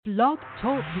Blog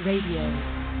Talk Radio.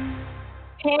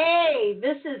 Hey,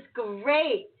 this is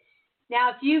great.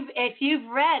 Now, if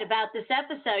you've read about this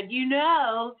episode, you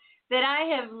know that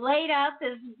I have laid out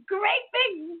this great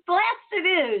big blast of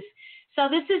news. So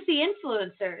this is the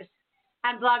Influencers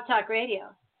on Blog Talk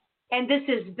Radio, and this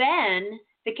has been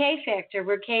the K Factor,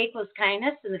 where K equals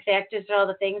kindness, and the factors are all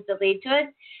the things that lead to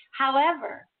it.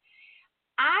 However,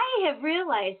 I have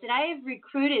realized that I have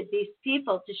recruited these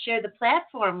people to share the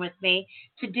platform with me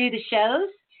to do the shows,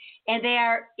 and they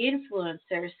are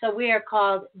influencers. So we are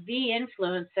called the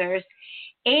Influencers,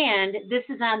 and this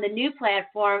is on the new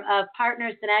platform of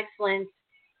Partners in Excellence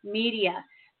Media.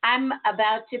 I'm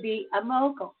about to be a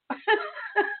mogul.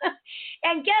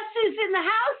 And guess who's in the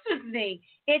house with me?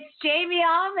 It's Jamie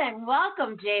Allman.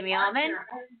 Welcome, Jamie Allman.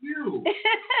 How are you?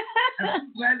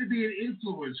 I'm glad to be an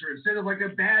influencer instead of like a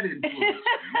bad influencer. You know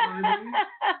what I mean?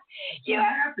 I'm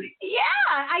happy. Yeah.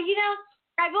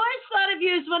 I've always thought of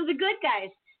you as one of the good guys.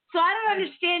 So I don't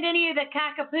understand any of the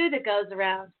cockapoo that goes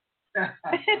around. No,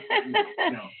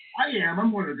 I am.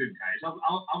 I'm one of the good guys.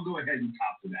 I'll go ahead and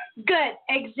cop to that. Good,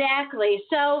 exactly.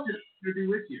 So good to be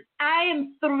with you. I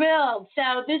am thrilled.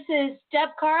 So this is Deb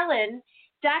Carlin,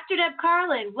 Dr. Deb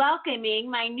Carlin, welcoming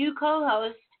my new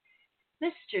co-host,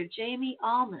 Mr. Jamie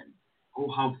Allman. Oh,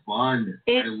 how fun!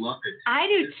 I love it. I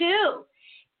do too.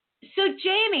 So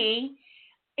Jamie,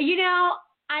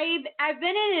 I've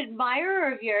been an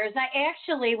admirer of yours. I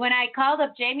actually, when I called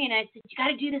up Jamie and I said, you got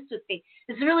to do this with me.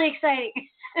 This is really exciting.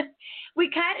 We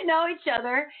kind of know each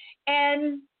other.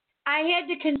 And I had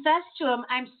to confess to him,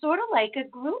 I'm sort of like a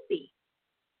groupie.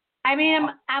 I mean,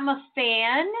 I'm a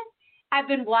fan. I've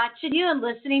been watching you and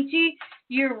listening to you.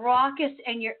 You're raucous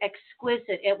and you're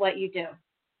exquisite at what you do.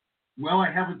 Well,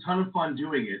 I have a ton of fun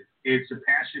doing it. It's a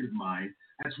passion of mine.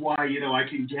 That's why, I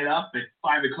can get up at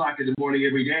 5 o'clock in the morning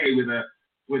every day with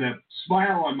a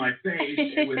smile on my face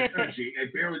and with energy.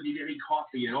 I barely need any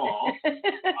coffee at all.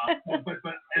 But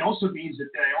it also means that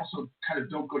I also kind of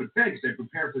don't go to bed because I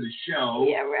prepare for the show.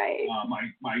 Yeah, right.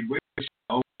 My radio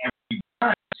show every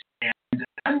night. And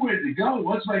I'm ready to go.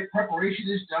 Once my preparation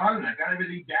is done and I've got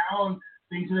everything down,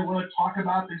 things that I want to talk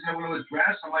about, things I want to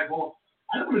address, I'm like, well,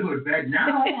 I don't want to go to bed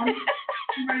now.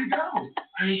 I'm ready to go.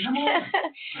 I mean, come on.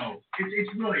 So it's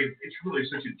really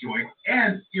such a joy.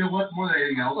 And you know what? More than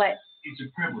anything else, it's a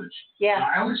privilege. Yeah.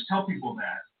 I always tell people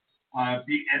that,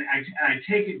 and I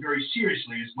take it very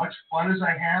seriously. As much fun as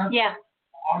I have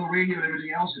on the radio and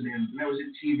everything else, and then when I was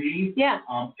in TV,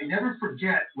 I never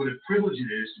forget what a privilege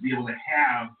it is to be able to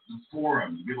have the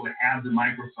forum, to be able to have the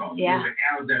microphone, to be able to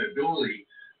have that ability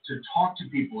to talk to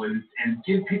people and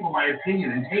give people my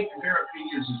opinion and take their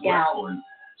opinions as well. And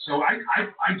so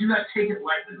I do not take it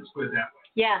lightly. Let's put it that way.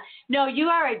 Yeah. No, you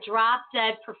are a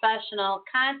drop-dead professional,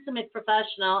 consummate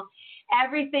professional.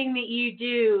 Everything that you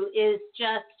do is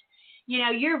just,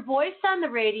 your voice on the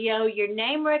radio, your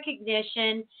name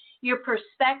recognition, your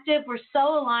perspective. We're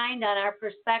so aligned on our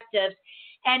perspectives.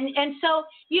 And so,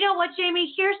 you know what,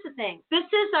 Jamie? Here's the thing. This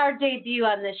is our debut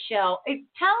on this show.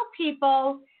 Tell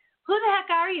people, who the heck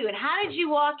are you and how did you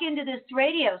walk into this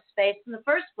radio space in the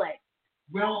first place?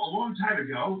 Well, a long time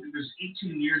ago, it was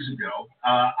 18 years ago,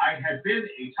 I had been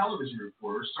a television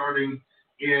reporter starting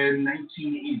in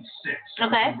 1986.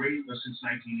 Okay. I've been radio since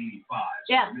 1985.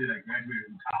 So I graduated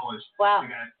from college. Wow.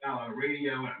 I got out of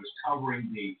radio, and I was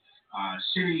covering the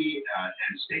city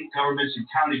and state governments and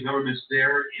county governments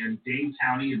there in Dane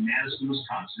County in Madison,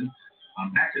 Wisconsin.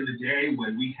 Back in the day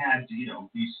when we had,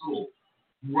 these little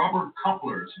rubber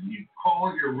couplers, and you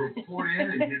call your report in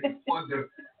and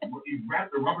you wrap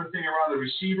the rubber thing around the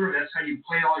receiver. That's how you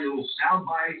play all your little sound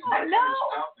bites and that kind of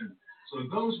stuff. And so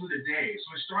those were the days. So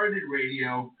I started in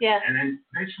radio, and then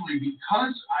eventually,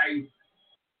 because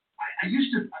I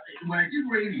used to, when I did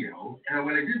radio and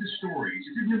when I did the stories,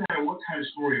 it didn't matter what kind of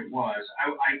story it was,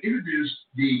 I introduced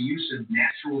the use of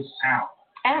natural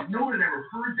sound. No one had ever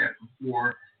heard that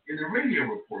before in the radio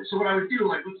report. So what I would do,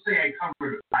 like let's say I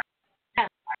covered a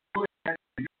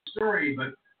story,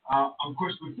 but of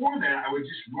course before that I would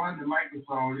just run the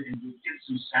microphone and get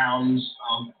some sounds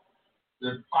of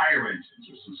the fire engines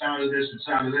or some sound of this and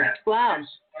sound of that. Wow. And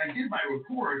when I did my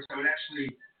reports, I would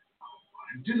actually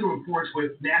do the reports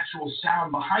with natural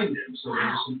sound behind them, so there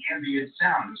was some ambient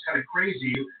sound. It's kind of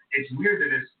crazy. It's weird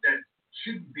that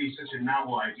shouldn't be such a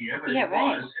novel idea, but it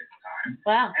was at the time.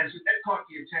 Wow. And so that caught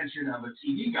the attention of a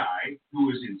TV guy who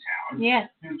was in town,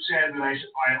 who said that I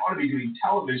ought to be doing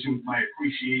television with my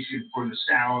appreciation for the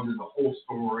sound and the whole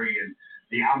story and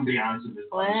the ambiance of the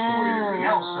story and everything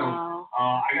else. So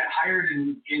I got hired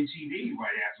in TV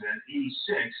right after that,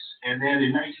 86, and then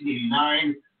in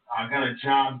 1989, I got a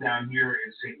job down here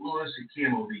in St. Louis at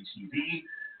KMOV TV,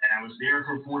 and I was there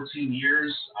for 14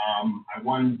 years. I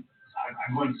won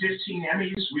 15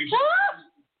 Emmys recently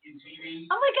in TV.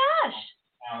 Oh my gosh!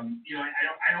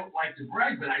 I don't like to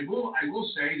brag, but I will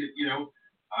say that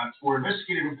for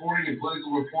investigative reporting and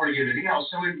political reporting and everything else.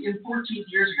 So in 14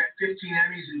 years, I got 15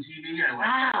 Emmys in TV. I like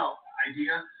that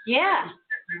idea. Yeah.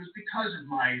 It was because of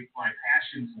my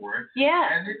passion for it. Yeah.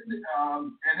 And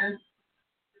then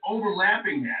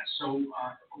overlapping that, so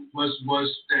was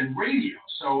then radio.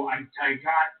 So I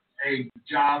got a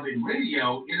job in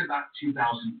radio in about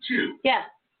 2002. Yeah.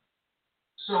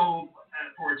 So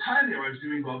for a time there, I was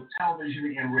doing both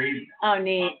television and radio. Oh,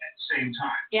 neat. At the same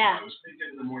time. Yeah. So I was thinking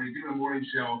in the morning, doing a morning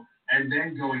show, and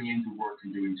then going into work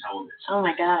and doing television. Oh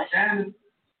my gosh. And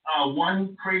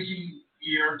one crazy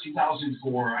year,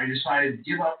 2004, I decided to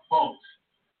give up both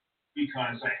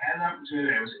because I had an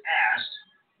opportunity. I was asked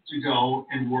to go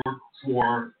and work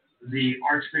for the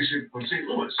Archbishop of St.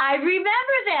 Louis. I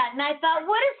remember that, and I thought,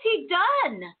 what has he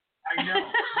done? I know.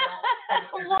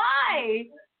 Why?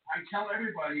 I tell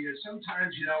everybody that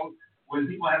sometimes, when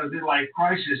people have a midlife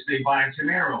crisis, they buy a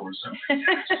Camaro or something. And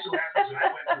it just so happens that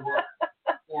I went to work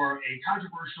for a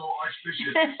controversial Archbishop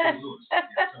of St. Louis.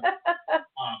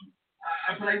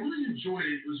 But I really enjoyed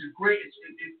it. It was a great.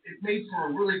 It made for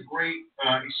a really great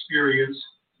experience.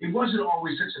 It wasn't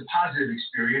always such a positive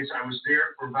experience. I was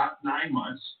there for about 9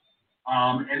 months,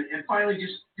 and finally,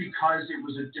 just because it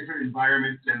was a different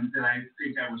environment than I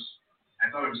think I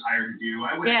thought I was hired to do,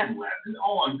 I went and left, and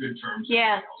all on good terms.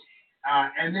 Yeah.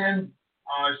 And then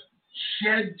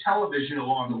shed television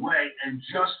along the way, and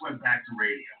just went back to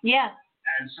radio. Yeah.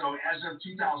 And so, as of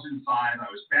 2005, I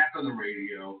was back on the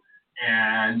radio.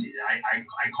 And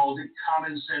I called it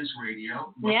Common Sense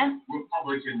Radio,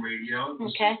 Republican Radio.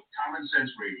 Okay. Common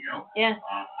Sense Radio. Yeah.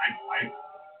 I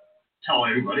tell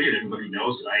everybody, and everybody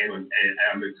knows that I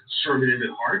am a conservative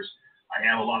at heart. I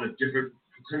have a lot of different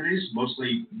proclivities,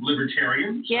 mostly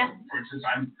libertarian. So, for instance,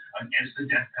 I'm against the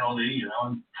death penalty.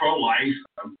 I'm pro-life.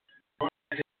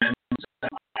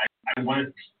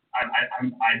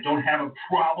 I don't have a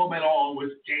problem at all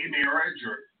with gay marriage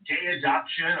or gay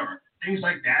adoption or things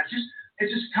like that.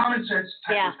 It's just common sense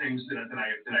type of things that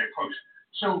I approach.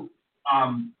 So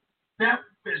that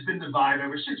has been the vibe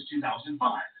ever since 2005.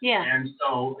 Yeah. And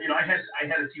so I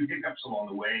had a few hiccups along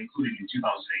the way, including in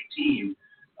 2018,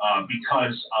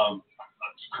 because of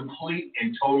a complete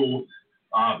and total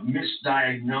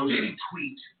misdiagnosed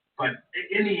tweet. But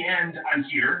in the end, I'm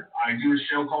here. I do a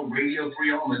show called Radio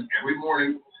 3 Allman every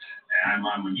morning. And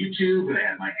I'm on YouTube, and I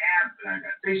have my app, and I've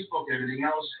got Facebook, and everything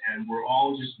else, and we're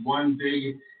all just one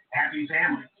big happy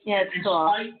family. Yeah, it's cool.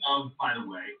 In spite of, by the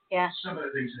way, some of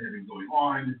the things that have been going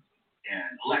on,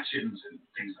 and elections and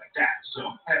things like that.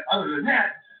 So other than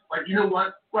that, but you know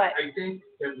what? What? I think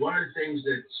that one of the things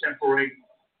that separate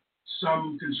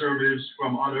some conservatives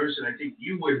from others, and I think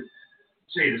you would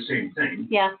say the same thing.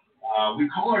 Yeah. We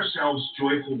call ourselves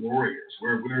joyful warriors.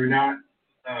 We're not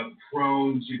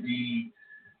prone to be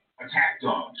attack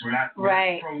dogs. We're not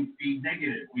prone to be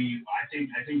negative. I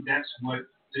think that's what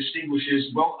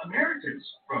distinguishes Americans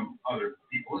from other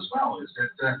people as well. Is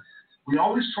that we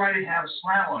always try to have a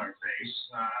smile on our face,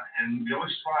 and we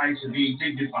always try to be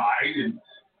dignified and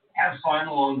have fun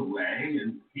along the way,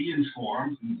 and be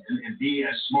informed and be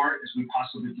as smart as we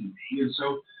possibly can be. And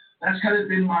so that's kind of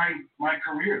been my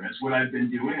career. That's what I've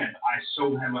been doing.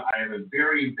 I have a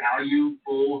very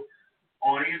valuable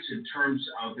audience in terms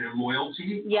of their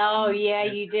loyalty. Oh, yeah,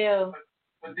 you do.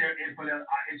 But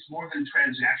it's more than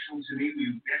transactional to me.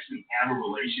 We actually have a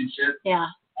relationship,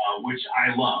 which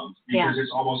I love, because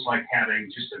it's almost like having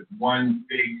just one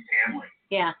big family.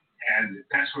 Yeah. And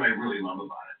that's what I really love about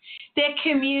it. That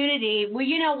community. Well,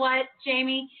 you know what,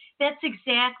 Jamie? That's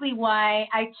exactly why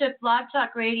I took Blog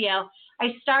Talk Radio.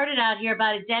 I started out here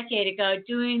about a decade ago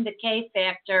doing the K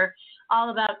Factor, all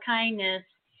about kindness,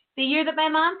 the year that my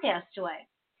mom passed away.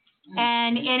 Mm-hmm.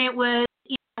 And it was,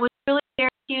 it was really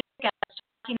therapeutic. I was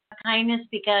talking about kindness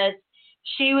because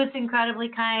she was incredibly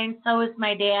kind. So was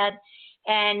my dad.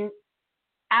 And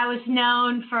I was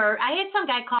known for, I had some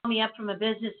guy call me up from a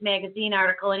business magazine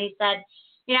article, and he said,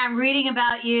 I'm reading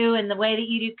about you and the way that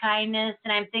you do kindness,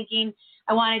 and I'm thinking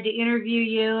I wanted to interview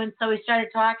you. And so we started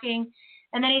talking.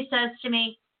 And then he says to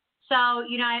me, so,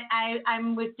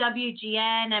 I'm with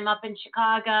WGN. I'm up in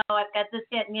Chicago. I've got this,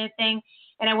 that, and the other thing,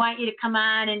 and I want you to come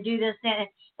on and do this. And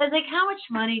I was like, how much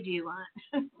money do you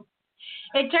want?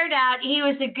 It turned out he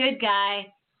was a good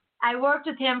guy. I worked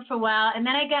with him for a while, and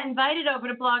then I got invited over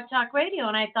to Blog Talk Radio,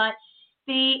 and I thought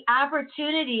the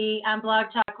opportunity on Blog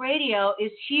Talk Radio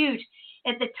is huge.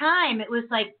 At the time, it was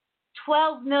like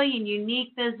 12 million unique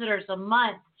visitors a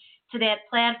month to that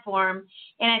platform.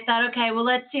 And I thought, okay, well,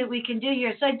 let's see what we can do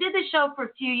here. So I did the show for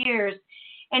a few years,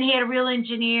 and he had a real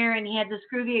engineer, and he had this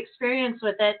groovy experience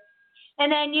with it.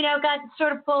 And then, got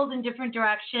sort of pulled in different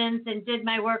directions and did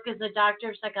my work as a doctor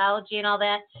of psychology and all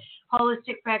that,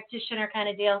 holistic practitioner kind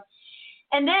of deal.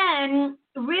 And then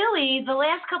really the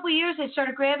last couple of years, I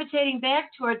started gravitating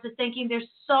back towards it, thinking there's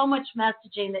so much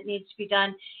messaging that needs to be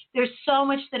done. There's so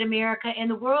much that America and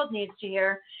the world needs to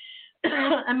hear.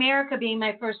 America being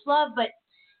my first love. But,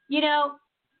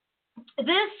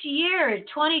 this year,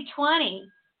 2020,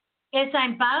 as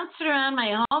I'm bouncing around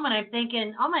my home and I'm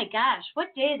thinking, oh my gosh,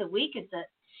 what day of the week is it?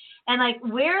 And like,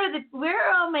 where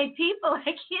are all my people? I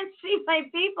can't see my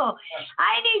people.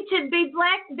 I need to be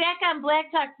back on Blog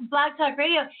Talk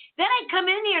Radio. Then I come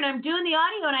in here and I'm doing the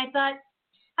audio, and I thought,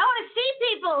 I want to see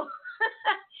people.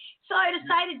 So I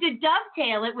decided to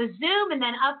dovetail it with Zoom and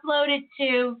then upload it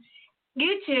to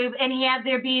YouTube and have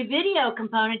there be a video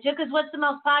component to it, because what's the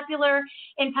most popular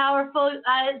and powerful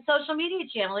social media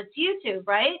channel? It's YouTube,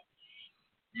 right?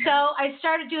 Yeah. So I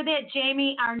started doing that,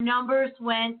 Jamie. Our numbers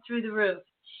went through the roof.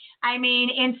 I mean,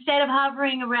 instead of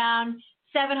hovering around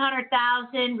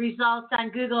 700,000 results on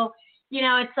Google,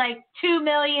 it's like 2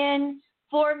 million,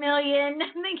 4 million.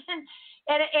 I'm thinking,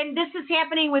 and this is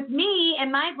happening with me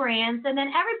and my brands, and then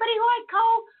everybody who I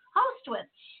co-host with.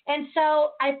 And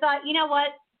so I thought, you know what?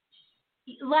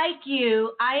 Like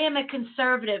you, I am a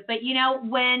conservative, but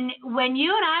when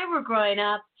you and I were growing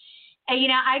up,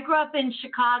 I grew up in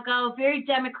Chicago, very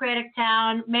democratic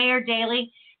town, Mayor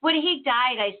Daley. When he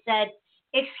died, I said,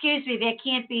 excuse me, that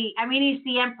can't be. I mean, he's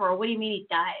the emperor. What do you mean he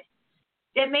died?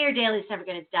 That Mayor Daley's never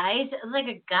going to die. He's like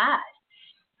a god.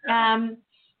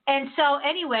 And so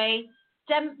anyway,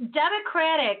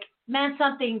 democratic meant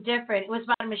something different. It was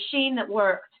about a machine that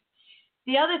worked.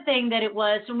 The other thing that it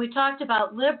was, when we talked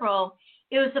about liberal,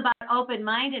 it was about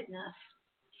open-mindedness.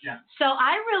 Yeah. So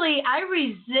I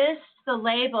resist the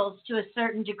labels to a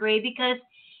certain degree, because,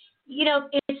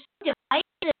 it's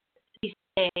divided these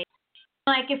days.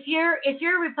 Like if you're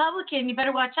a Republican, you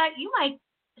better watch out.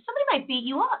 Somebody might beat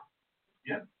you up.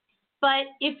 Yeah. But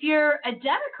if you're a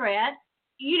Democrat,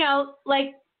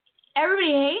 like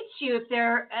everybody hates you if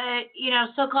they're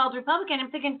so-called Republican.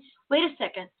 I'm thinking, wait a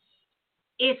second.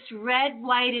 It's red,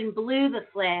 white, and blue, the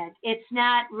flag. It's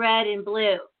not red and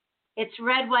blue. It's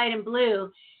red, white, and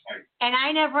blue. Right. And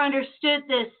I never understood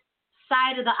this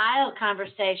side of the aisle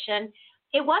conversation.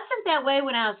 It wasn't that way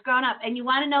when I was growing up. And you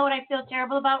want to know what I feel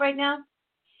terrible about right now?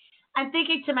 I'm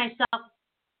thinking to myself,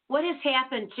 what has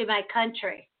happened to my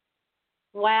country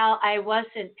while I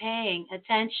wasn't paying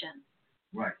attention?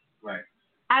 Right.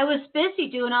 I was busy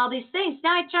doing all these things.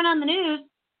 Now I turn on the news.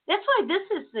 That's why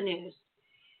this is the news.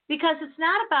 Because it's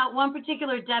not about one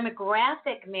particular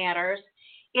demographic matters.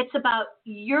 It's about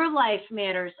your life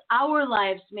matters, our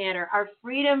lives matter, our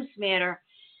freedoms matter,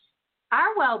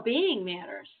 our well-being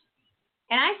matters.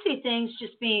 And I see things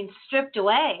just being stripped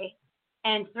away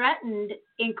and threatened,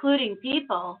 including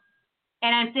people.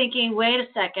 And I'm thinking, wait a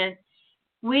second,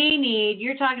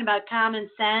 you're talking about common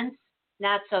sense,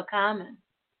 not so common.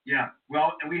 Yeah,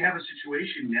 well, and we have a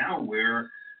situation now where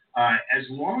as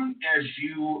long as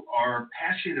you are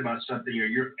passionate about something or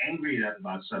you're angry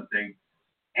about something,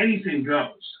 anything goes.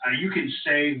 You can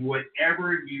say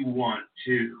whatever you want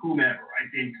to whomever. I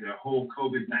think the whole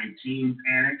COVID-19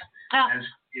 panic has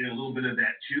a little bit of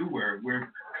that too, where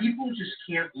people just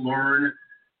can't learn.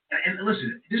 And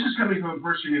listen, this is coming from a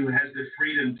person who has the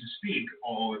freedom to speak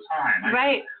all the time.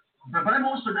 Right. But I'm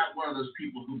also not one of those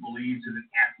people who believes that an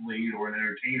athlete or an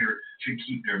entertainer should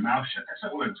keep their mouth shut. That's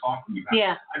not what I'm talking about.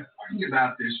 Yeah. I'm talking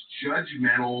about this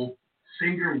judgmental,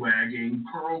 finger-wagging,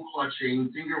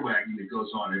 pearl-clutching, finger-wagging that goes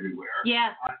on everywhere.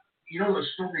 Yeah. The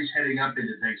stories heading up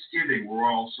into Thanksgiving were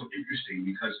all so interesting,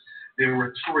 because there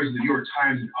were stories in the New York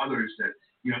Times and others that,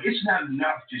 it's not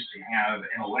enough just to have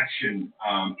an election.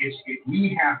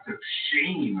 We have to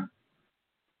shame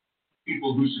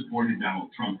people who supported Donald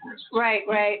Trump, for instance. Right.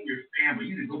 Your family,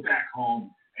 you need to go back home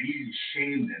and you need to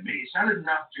shame them. It's not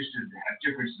enough just to have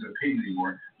differences of opinion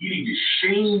anymore. You need to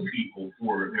shame people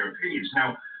for their opinions.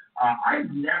 Now, I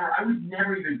would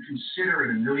never even consider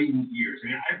in a million years. I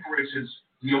mean, I'm, for instance,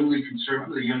 the only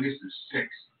conservative. I'm the youngest of six.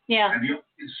 Yeah. I'm the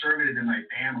only conservative in my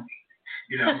family.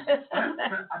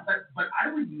 But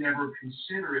I would never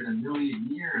consider in a million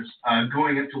years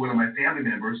going up to one of my family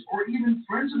members or even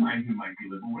friends of mine who might be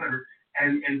liberal, whatever,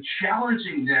 and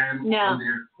challenging them on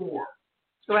their core.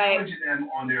 Right. Challenging them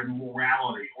on their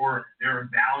morality or their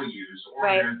values or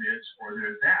their this or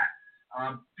their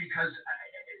that. Because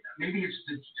maybe it's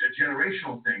a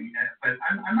generational thing, but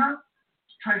I'm not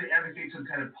trying to advocate some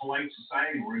kind of polite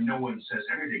society where no one says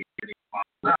everything.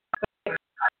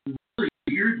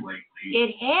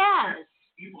 It has.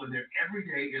 People in their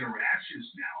everyday interactions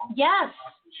now. Yes.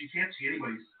 You can't see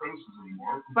anybody's faces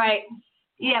anymore. Right.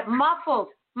 Yeah, muffled.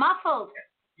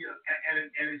 Yeah,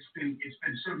 and it's been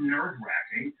so nerve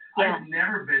wracking. Yeah. I've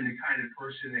never been the kind of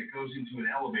person that goes into an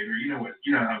elevator. You know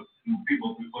how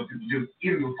people do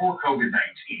even before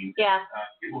COVID-19. Yeah.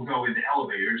 People go into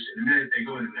elevators, and the minute they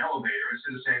go into an elevator,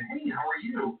 instead of saying, "Hey, how are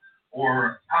you?"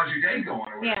 or "How's your day going?"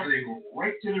 or whatever, they go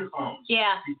right to their phones.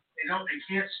 Yeah. They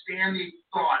can't stand the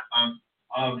thought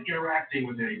of interacting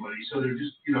with anybody, so they're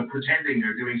just pretending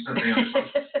they're doing something on the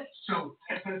phone. So,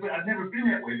 but I've never been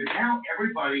that way. But now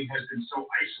everybody has been so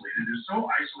isolated. They're so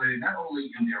isolated not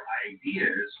only in their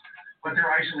ideas, but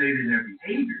they're isolated in their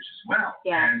behaviors as well.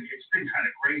 Yeah. And it's been kind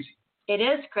of crazy. It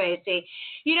is crazy.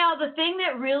 The thing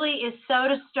that really is so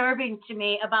disturbing to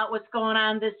me about what's going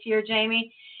on this year,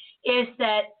 Jamie, is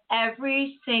that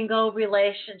every single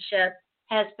relationship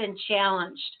has been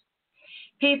challenged.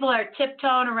 People are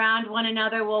tiptoeing around one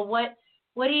another. Well, what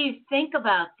do you think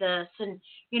about this? And,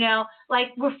 like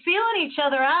we're feeling each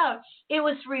other out. It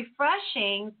was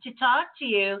refreshing to talk to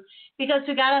you because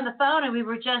we got on the phone and we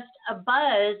were just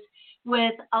abuzz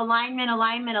with alignment.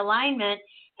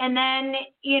 And then,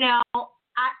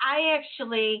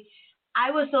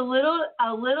 I was a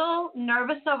little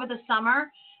nervous over the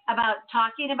summer about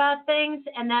talking about things.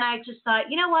 And then I just thought,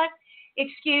 you know what?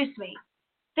 Excuse me.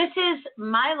 This is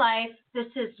my life. This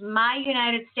is my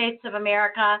United States of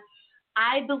America.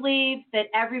 I believe that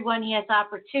everyone has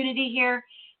opportunity here.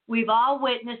 We've all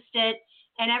witnessed it,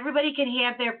 and everybody can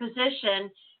have their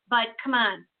position. But come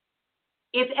on,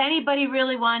 if anybody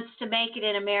really wants to make it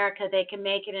in America, they can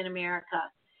make it in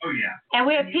America. Oh yeah. And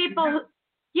we have people who,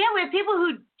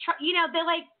 they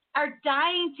like are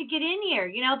dying to get in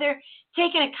here. They're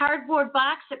taking a cardboard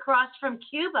box across from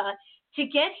Cuba to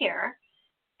get here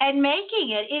and making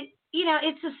it.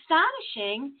 It's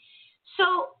astonishing. So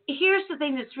here's the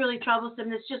thing that's really troublesome.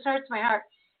 This just hurts my heart.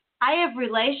 I have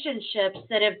relationships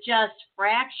that have just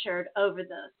fractured over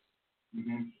this.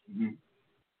 Mm-hmm. Mm-hmm.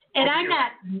 And I'm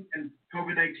not. And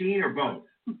COVID-19 or both?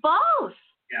 Both.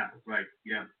 Yeah, right.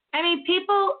 Yeah. I mean,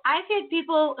 I've had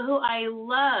people who I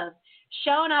love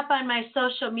showing up on my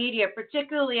social media,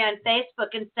 particularly on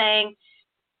Facebook, and saying,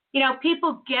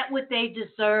 people get what they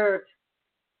deserve.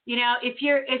 If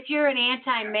you're an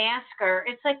anti-masker,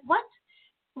 it's like, what?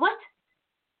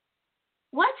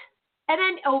 And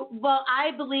then,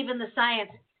 I believe in the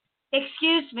science.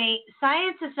 Excuse me,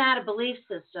 science is not a belief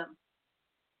system.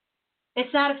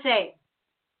 It's not a faith.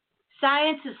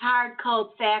 Science is hard,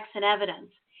 cold facts and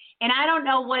evidence. And I don't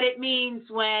know what it means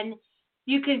when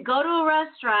you can go to a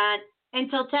restaurant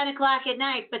until 10 o'clock at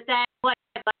night, but then like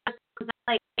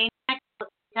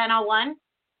 10:01?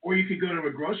 Or you could go to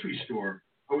a grocery store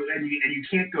and you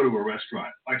can't go to a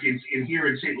restaurant. Like in here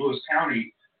in St. Louis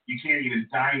County, you can't even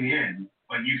dine in,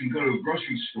 but you can go to a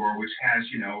grocery store which has,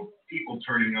 people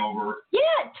turning over.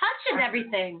 Yeah, touching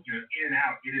everything. In and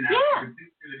out. Yeah. And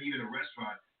even a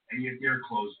restaurant, and yet they're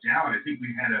closed down. I think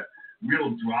we had a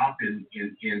real drop in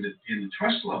the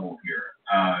trust level here.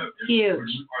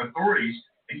 Huge. Our authorities,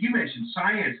 and you mentioned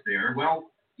science there. Well,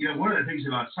 one of the things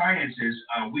about science is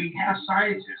we have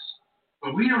scientists,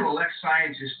 but we don't elect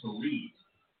scientists to lead.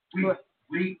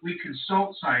 We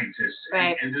consult scientists,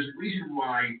 right. and there's a reason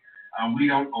why we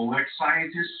don't elect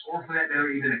scientists, or for that matter,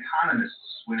 even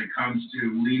economists, when it comes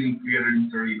to leading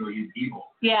 330 million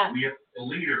people. Yeah. We have a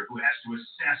leader who has to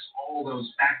assess all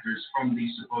those factors from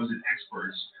these supposed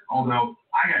experts. Although,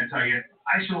 I got to tell you,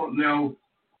 I still don't know.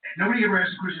 Nobody ever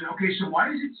asked the question, okay, so why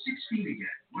is it 6 feet again?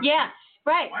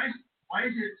 Right. Why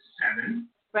is it 7?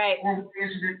 Right. Or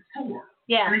is it 4?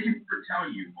 Yeah. They can never tell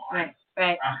you why.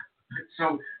 Right.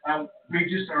 So we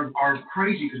just are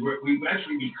crazy because we've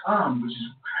actually become, which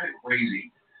is kind of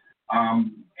crazy,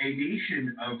 a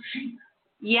nation of sheep.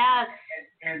 Yes.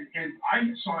 And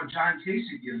I saw John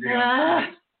Kasich the other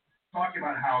day talking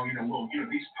about how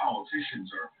these politicians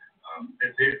are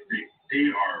that they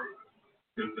are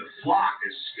the flock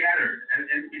is scattered, and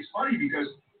it's funny because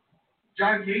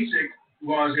John Kasich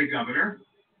was a governor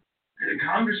and a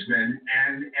congressman,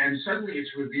 and suddenly it's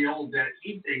revealed that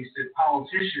he thinks that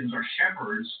politicians are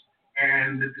shepherds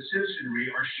and that the citizenry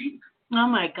are sheep. Oh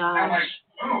my gosh. I'm like,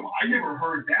 I never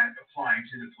heard that applying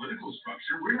to the political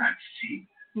structure. We're not sheep.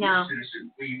 No. We're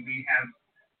citizens. We have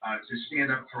to stand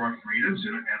up for our freedoms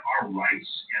and our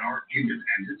rights and our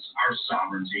independence, our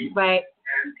sovereignty. Right.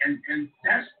 And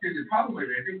that's been the problem.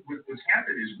 I think what's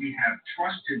happened is we have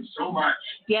trusted so much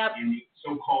in the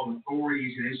so-called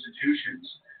authorities and institutions.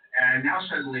 And now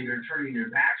suddenly they're turning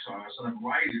their backs on us on a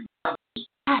variety of levels.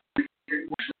 We're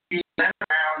being led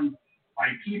around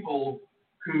by people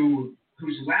who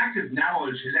whose lack of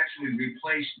knowledge has actually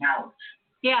replaced knowledge.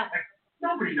 Yeah. Like,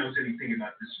 nobody knows anything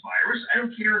about this virus. I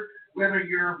don't care whether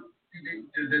you're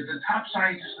the top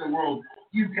scientist in the world.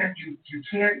 You have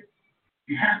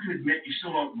to admit you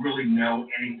still don't really know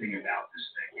anything about this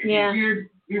thing. If you did,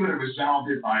 we would have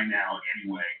resolved it by now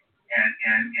anyway.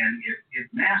 And if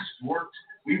masks worked,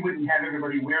 we wouldn't have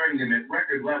everybody wearing them at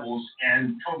record levels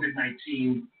and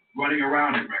COVID-19 running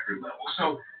around at record levels.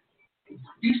 So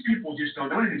these people just don't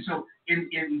know anything. So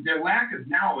in their lack of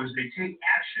knowledge, they take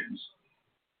actions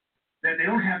that they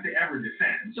don't have to ever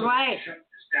defend. So right. They'll shut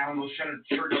this down, they'll shut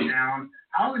a church down.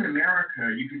 How in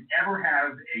America you could ever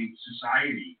have a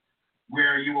society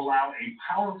where you allow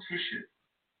a politician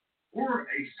or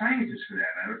a scientist for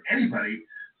that matter, anybody,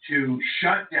 to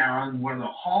shut down one of the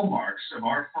hallmarks of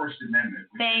our First Amendment,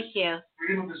 which is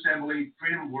freedom of assembly,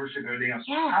 freedom of worship, everything else.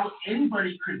 Yes. How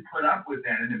anybody could put up with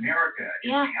that in America is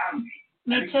beyond me.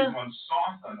 Me I think too. we've gone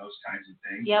soft on those kinds of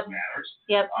things. Yep. It matters.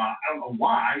 Yep. I don't know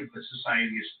why, but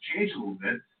society has changed a little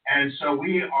bit, and so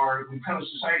we've become a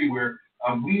society where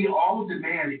we all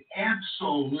demand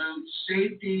absolute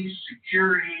safety,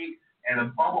 security, and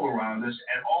a bubble around us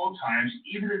at all times,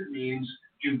 even if it means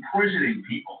imprisoning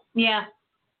people. Yeah.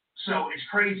 So it's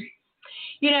crazy.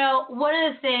 You know, one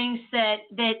of the things that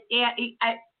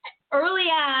early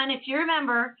on, if you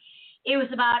remember, it was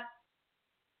about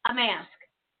a mask.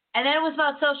 And then it was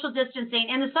about social distancing.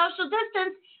 And the social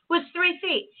distance was 3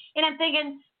 feet. And I'm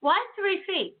thinking, why 3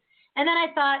 feet? And then I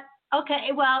thought,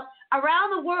 okay, well,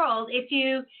 around the world, if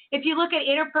you look at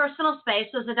interpersonal space,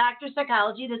 so as a doctor of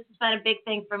psychology, this has been a big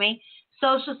thing for me,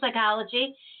 social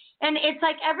psychology. And it's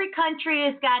like every country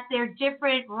has got their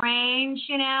different range,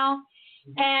 you know.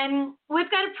 And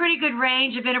we've got a pretty good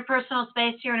range of interpersonal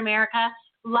space here in America.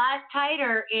 A lot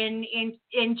tighter in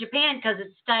Japan because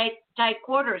it's tight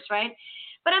quarters, right?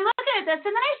 But I'm looking at this,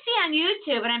 and then I see on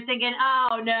YouTube, and I'm thinking,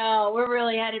 oh, no, we're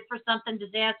really headed for something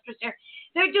disastrous here.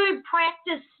 They're doing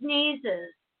practice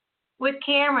sneezes with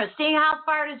cameras, seeing how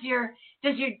far does your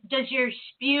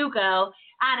spew go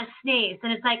on a sneeze.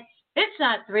 And it's like, it's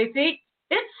not 3 feet.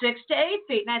 It's 6 to 8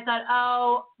 feet. And I thought,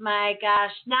 oh, my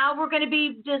gosh, now we're going to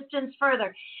be distanced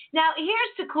further. Now,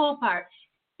 here's the cool part.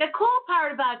 The cool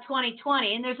part about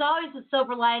 2020, and there's always a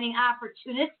silver lining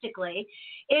opportunistically,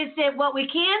 is that what we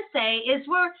can say is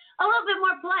we're a little bit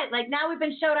more polite. Like now we've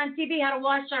been showed on TV how to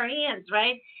wash our hands,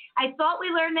 right? I thought we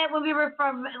learned that when we were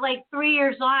from like 3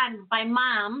 years on by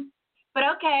mom. But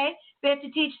okay, we have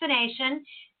to teach the nation.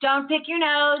 Don't pick your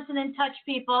nose and then touch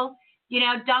people. You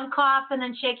know, don't cough and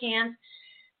then shake hands.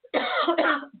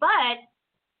 But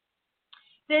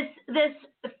this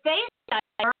face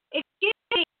diaper, excuse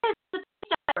me, is the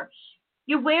face diaper.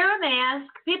 You wear a mask.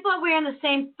 People are wearing the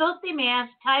same filthy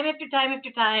mask time after time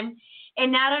after time and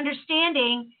not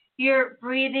understanding you're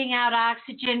breathing out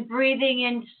oxygen, breathing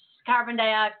in carbon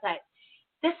dioxide.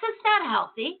 This is not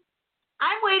healthy.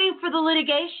 I'm waiting for the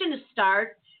litigation to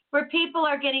start where people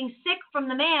are getting sick from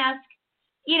the mask,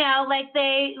 you know, like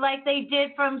they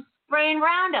did from spraying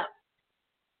Roundup.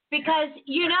 Because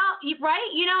you know,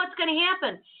 right? You know it's going to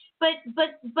happen. But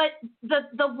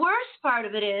the worst part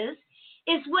of it is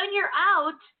when you're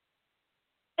out,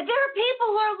 there are people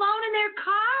who are alone in their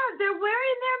car. They're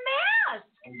wearing their mask.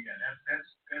 Oh yeah,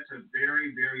 that's a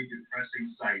very, very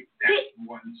depressing sight. That's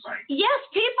one sight. Yes,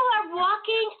 people are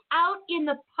walking out in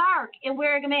the park and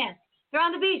wearing a mask. They're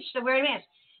on the beach. They're wearing a mask.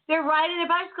 They're riding their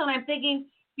bicycle, and I'm thinking,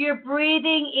 you're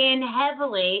breathing in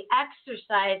heavily,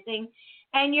 exercising,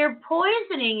 and you're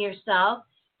poisoning yourself.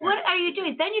 What are you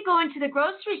doing? Then you go into the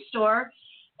grocery store,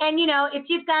 and, you know, if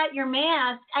you've got your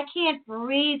mask, I can't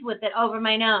breathe with it over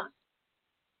my nose.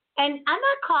 And I'm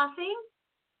not coughing.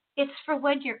 It's for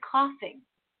when you're coughing.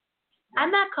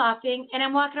 I'm not coughing, and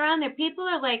I'm walking around there. People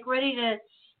are, like, ready to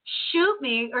shoot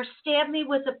me or stab me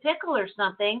with a pickle or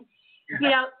something. You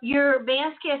know, your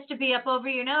mask has to be up over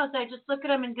your nose. I just look at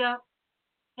them and go,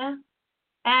 yeah.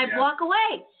 And I walk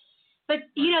away. But,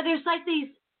 you know, there's, like,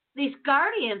 these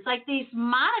guardians, like these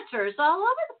monitors all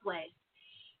over the place.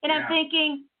 And I'm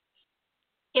thinking,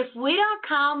 if we don't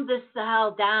calm this the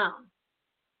hell down,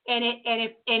 and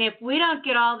if we don't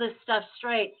get all this stuff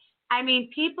straight, I mean,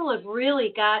 people have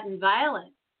really gotten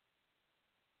violent.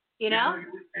 You know?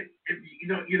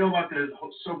 You know about the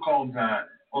so-called,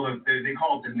 they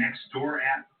call it the Nextdoor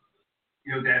app.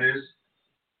 You know what that is?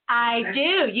 I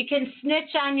do. You can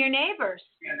snitch on your neighbors.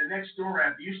 Yeah, the Nextdoor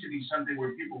app used to be something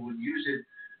where people would use it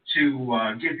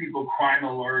to give people crime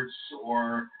alerts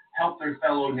or help their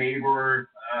fellow neighbor,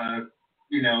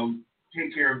 you know,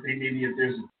 take care of maybe if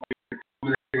there's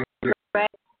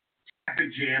a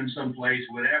jam someplace,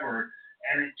 whatever.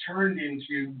 And it turned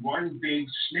into one big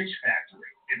snitch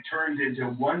factory. It turned into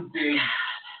one big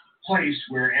place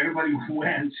where everybody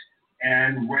went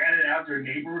and ratted out their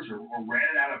neighbors or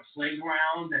ratted out a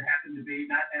playground that happened to be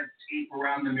not have tape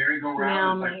around the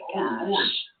merry-go-round. Oh, It's like, my oh, gosh. Lord,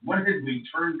 what did we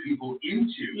turn people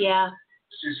into? Yeah.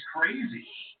 It's just crazy.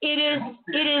 It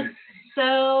is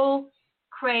so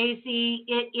crazy.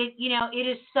 It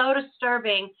is so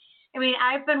disturbing. I mean,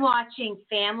 I've been watching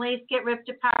families get ripped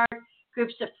apart,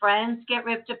 groups of friends get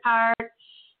ripped apart.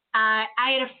 I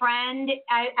had a friend.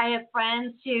 I have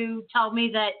friends who told me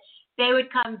that they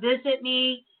would come visit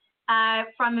me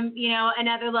from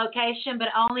another location, but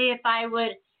only if I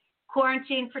would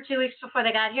quarantine for 2 weeks before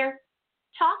they got here.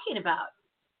 Talking about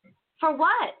for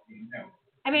what? No.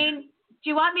 I mean, do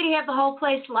you want me to have the whole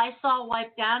place Lysol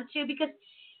wiped down too? Because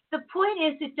the point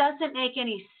is, it doesn't make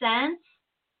any sense.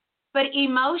 But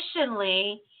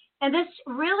emotionally, and this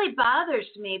really bothers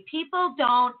me, people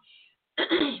don't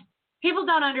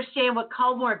understand what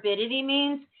comorbidity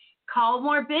means.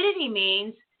 Comorbidity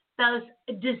means those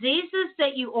diseases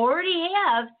that you already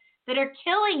have that are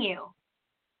killing you.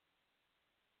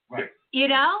 Right. You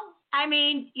know? I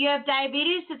mean, you have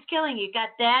diabetes, it's killing you. You got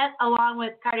that along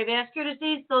with cardiovascular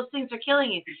disease, those things are killing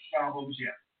you. Big problems,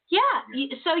 yeah. Yeah.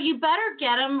 So you better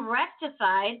get them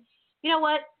rectified. You know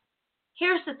what?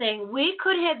 Here's the thing. We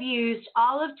could have used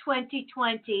all of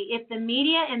 2020 if the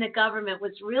media and the government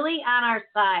was really on our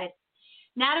side,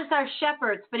 not as our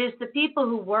shepherds, but as the people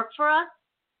who work for us,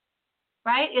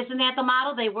 right? Isn't that the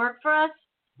model? They work for us?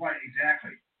 Right,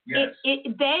 exactly. Yes.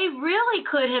 They really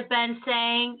could have been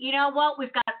saying, you know what,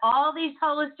 we've got all these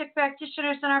holistic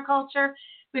practitioners in our culture.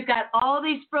 We've got all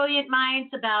these brilliant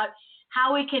minds about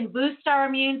how we can boost our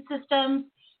immune systems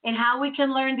and how we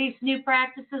can learn these new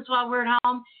practices while we're at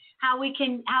home, how we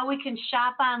can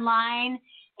shop online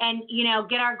and,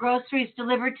 get our groceries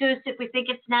delivered to us if we think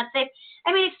it's not safe.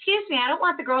 I mean, excuse me, I don't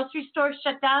want the grocery stores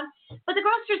shut down, but the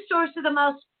grocery stores are the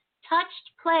most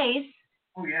touched place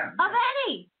of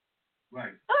any.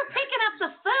 Right. We're picking up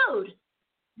the food.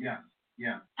 Yeah.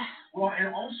 Well,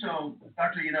 and also,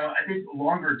 Doctor, I think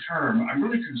longer term, I'm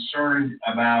really concerned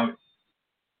about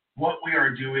what we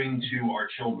are doing to our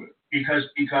children. Because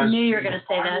I knew you were going to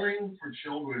say that. Modeling for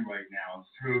children right now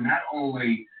through not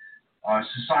only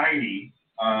society,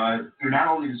 through not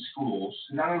only the schools,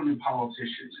 not only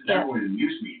politicians, not only the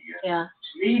news media,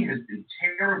 to me has been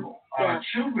terrible.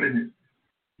 Children,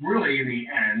 really, in the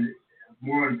end,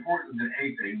 more important than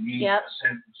anything, need a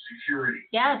sense of security,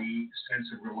 need a sense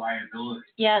of reliability.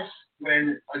 Yes.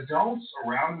 When adults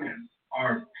around them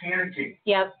are panicking,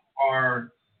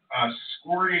 are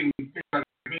squirting things on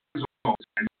their hands all the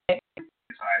time,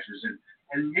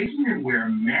 and making them wear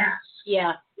masks,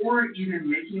 or even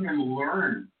making them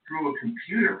learn through a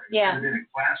computer instead of in a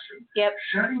classroom,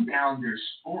 shutting down their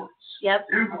sports.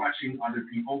 They're watching other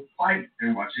people fight.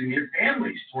 They're watching their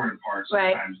families torn apart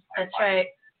sometimes. That's right.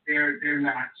 They're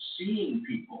not seeing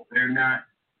people. They're not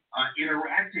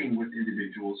interacting with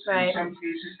individuals. In some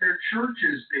cases, their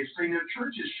churches, they've seen their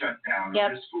churches shut down, or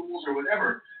their schools or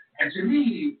whatever. And to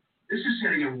me, this is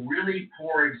setting a really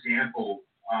poor example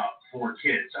for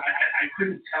kids. I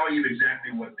couldn't tell you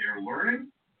exactly what they're learning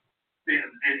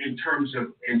in terms of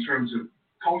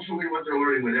culturally what they're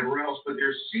learning, whatever else, but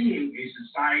they're seeing a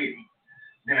society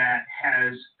that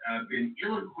has been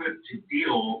ill-equipped to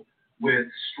deal with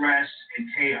stress and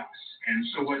chaos. And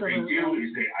so what they do is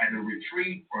they either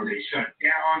retreat or they shut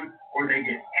down or they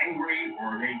get angry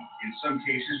or they, in some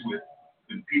cases with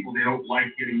people they don't like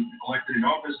getting elected in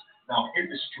office, they'll hit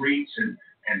the streets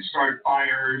and start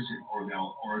fires or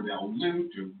they'll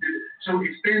loot. So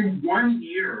it's been 1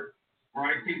 year where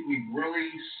I think we've really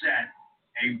set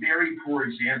a very poor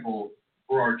example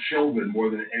for our children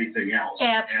more than anything else.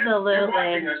 Absolutely. And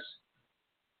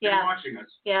they're watching us.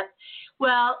 Yeah.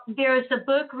 Well, there's a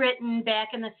book written back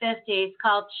in the 50s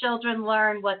called Children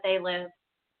Learn What They Live.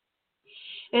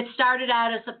 It started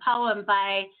out as a poem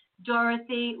by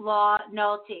Dorothy Law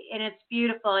Nolte, and it's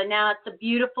beautiful. And now it's a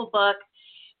beautiful book.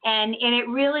 And it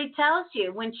really tells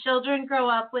you when children grow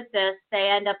up with this, they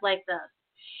end up like this.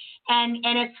 And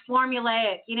it's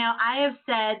formulaic. I have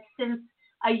said since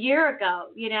a year ago,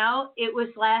 it was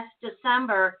last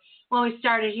December when we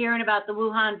started hearing about the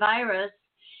Wuhan virus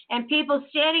and people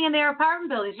standing in their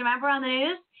apartment buildings. Remember on the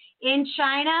news? In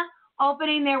China,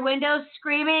 opening their windows,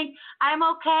 screaming, "I'm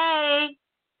okay.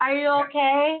 Are you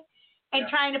okay?" And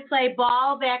trying to play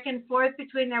ball back and forth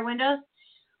between their windows.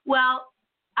 Well,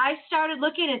 I started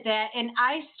looking at that, and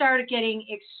I started getting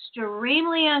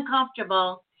extremely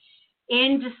uncomfortable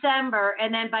in December.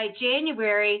 And then by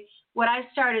January, what I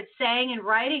started saying and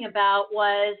writing about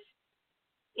was,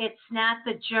 it's not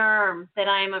the germ that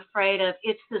I'm afraid of.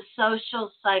 It's the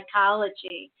social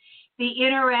psychology. the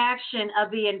interaction of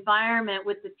the environment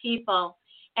with the people,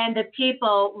 and the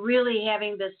people really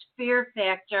having this fear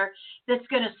factor that's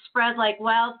going to spread like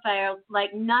wildfire,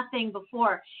 like nothing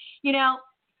before. You know,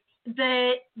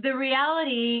 the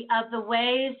reality of the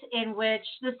ways in which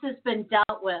this has been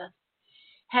dealt with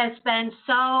has been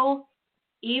so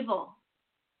evil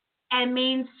and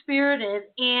mean-spirited.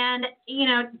 And, you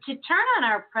know, to turn on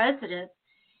our president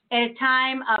at a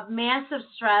time of massive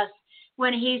stress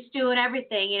when he's doing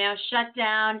everything, you know, shut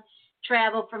down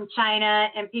travel from China,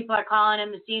 and people are calling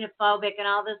him xenophobic and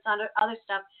all this other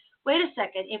stuff. Wait a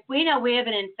second. If we know we have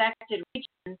an infected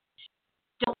region,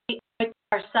 don't we put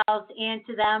ourselves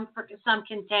into them for some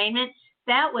containment?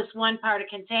 That was one part of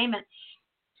containment.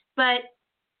 But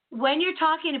when you're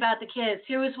talking about the kids,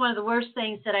 here was one of the worst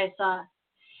things that I saw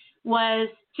was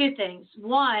two things.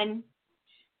 One,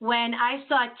 when I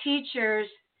saw teachers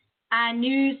on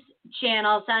news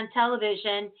channels on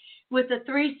television with a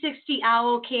 360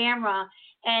 owl camera,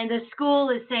 and the school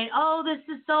is saying, oh, this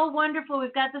is so wonderful,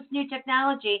 we've got this new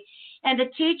technology, and the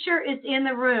teacher is in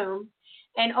the room,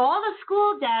 and all the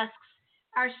school desks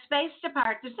are spaced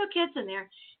apart. There's no kids in there,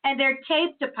 and they're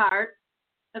taped apart,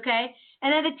 okay?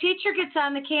 And then the teacher gets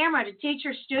on the camera to teach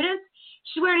her students.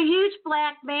 She's wearing a huge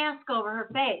black mask over her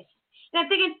face. And I'm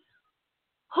thinking,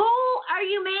 who are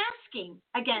you masking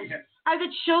against? Are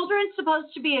the children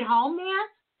supposed to be at home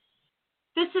masked?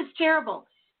 This is terrible.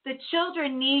 The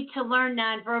children need to learn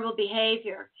nonverbal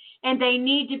behavior, and they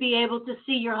need to be able to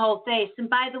see your whole face. And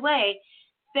by the way,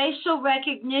 facial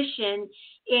recognition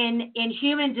in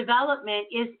human development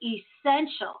is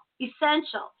essential.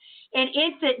 An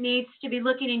infant needs to be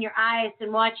looking in your eyes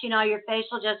and watching all your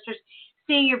facial gestures,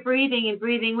 seeing your breathing and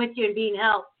breathing with you and being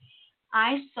helped.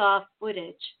 I saw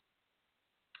footage.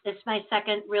 It's my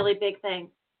second really big thing.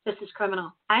 This is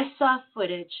criminal. I saw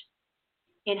footage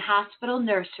in hospital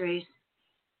nurseries,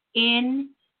 in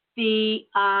the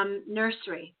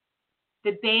nursery,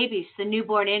 the babies, the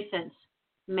newborn infants,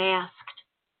 masked.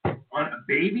 On a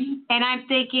baby? And I'm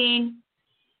thinking,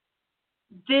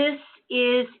 this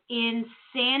is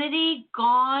insanity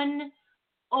gone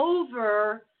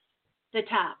over the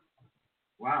top.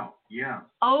 Wow, yeah.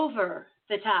 Over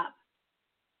the top.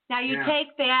 Now you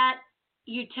take that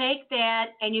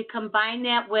and you combine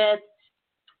that with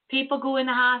people go in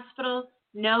the hospital,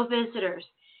 no visitors.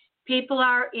 People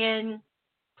are in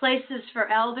places for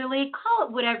elderly. Call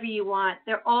it whatever you want.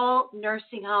 They're all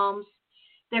nursing homes.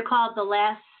 They're called the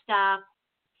last stop.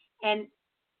 And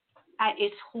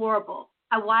it's horrible.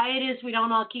 Why it is we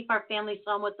don't all keep our families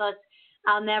home with us,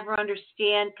 I'll never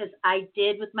understand, because I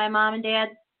did with my mom and dad.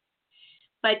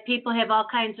 But people have all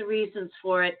kinds of reasons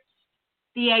for it.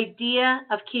 The idea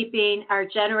of keeping our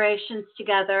generations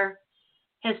together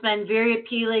has been very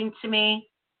appealing to me,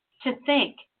 to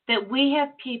think that we have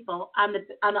people on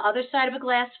the other side of a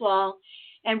glass wall,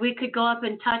 and we could go up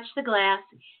and touch the glass,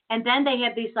 and then they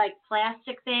have these like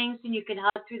plastic things, and you can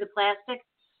hug through the plastic.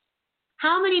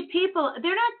 How many people,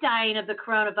 they're not dying of the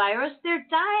coronavirus, they're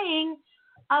dying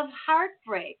of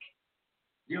heartbreak.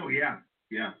 Oh, yeah.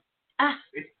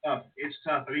 It's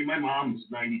tough. I mean, my mom's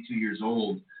 92 years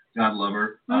old. God love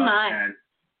her. And,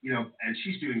 you know, and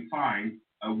she's doing fine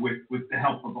with the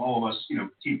help of all of us, you know,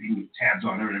 keeping tabs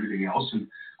on her and everything else. And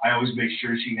I always make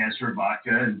sure she has her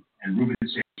vodka and Reuben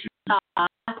sandwiches.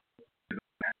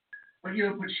 But, you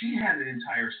know, but she had an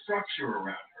entire structure around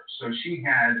her. So she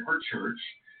had her church.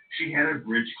 She had a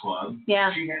bridge club.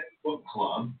 Yeah. She had a book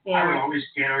club. Yeah. I would always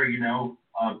get her, you know,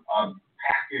 a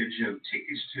package of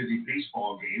tickets to the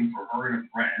baseball game for her and a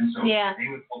friend. So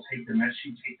they would all take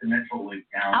she'd take the Metro Link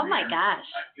down. Oh, my gosh.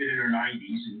 Get in her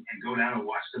 90s and go down and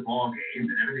watch the ball game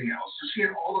and everything else. So she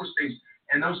had all those things,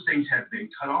 and those things have been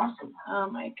cut off from her. Oh,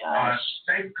 my gosh.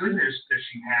 Thank goodness that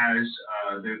she has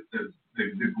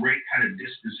the great kind of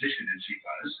disposition that she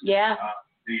does. Yeah.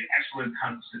 The excellent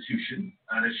constitution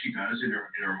that she does in her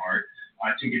heart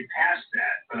to get past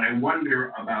that. But I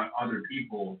wonder about other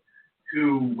people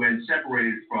who, when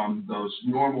separated from those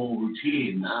normal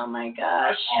routines, oh my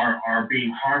gosh, are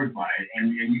being harmed by it.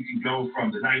 And you can go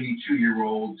from the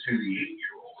 92-year-old to the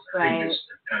 8-year-old. I think it's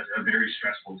a very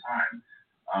stressful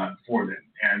time for them.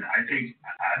 And I think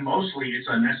mostly it's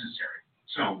unnecessary.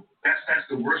 So that's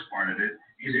the worst part of it,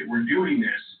 is that we're doing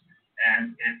this,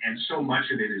 and so much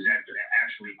of it is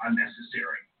actually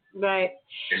unnecessary. Right.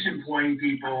 Disemploying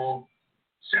people,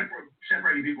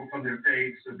 separating people from their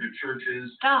faiths, of their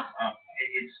churches.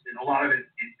 A lot of it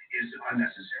is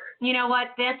unnecessary. You know what?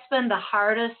 That's been the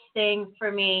hardest thing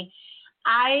for me.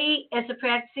 As a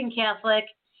practicing Catholic,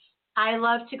 I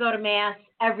love to go to Mass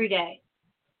every day.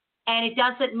 And it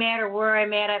doesn't matter where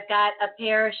I'm at. I've got a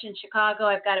parish in Chicago.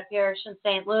 I've got a parish in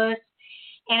St. Louis.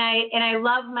 And I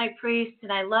love my priests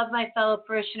and I love my fellow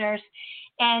parishioners.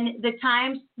 And the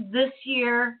times this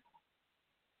year,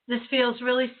 this feels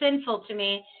really sinful to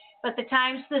me, but the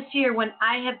times this year when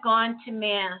I have gone to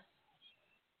Mass,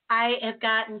 I have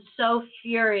gotten so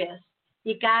furious.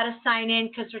 You got to sign in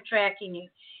because we're tracking you.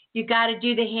 You got to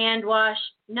do the hand wash.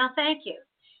 No, thank you.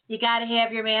 You got to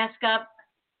have your mask up.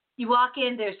 You walk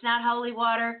in, there's not holy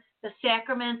water. The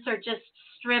sacraments are just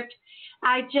stripped.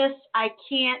 I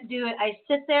can't do it. I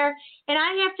sit there, and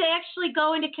I have to actually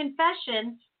go into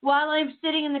confession while I'm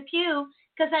sitting in the pew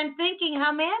because I'm thinking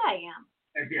how mad I am.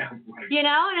 Yeah, right. You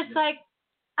know, and it's like,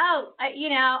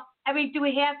 do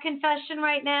we have confession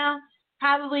right now?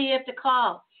 Probably you have to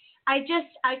call. I just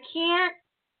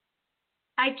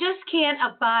can't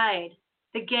abide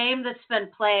the game that's been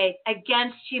played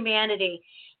against humanity.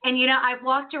 And, I've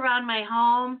walked around my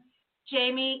home,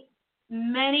 Jamie,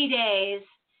 many days,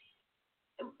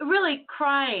 really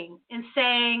crying and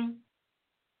saying,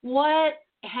 what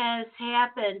has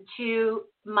happened to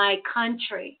my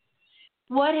country?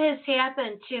 What has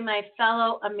happened to my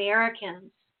fellow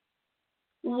Americans?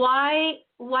 Why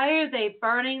are they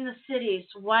burning the cities?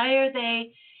 Why are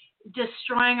they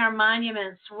destroying our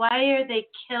monuments? Why are they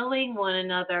killing one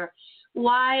another?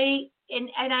 Why?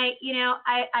 And I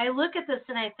look at this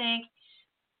and I think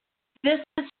this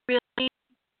is really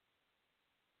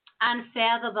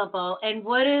unfathomable. And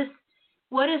what is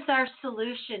our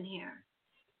solution here?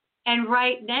 And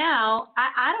right now,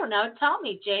 I don't know. Tell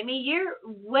me, Jamie, you're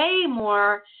way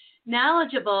more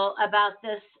knowledgeable about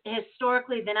this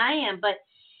historically than I am. But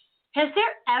has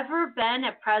there ever been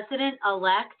a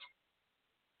president-elect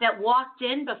that walked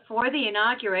in before the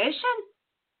inauguration?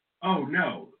 Oh,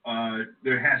 no,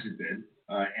 there hasn't been.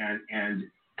 I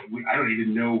don't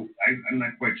even know. I'm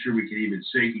not quite sure we can even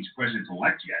say he's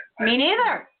president-elect yet. Me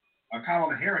neither.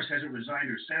 Kamala Harris hasn't resigned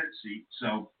her Senate seat,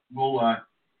 so we'll.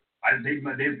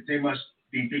 They must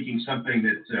be thinking something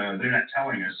that they're not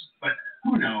telling us. But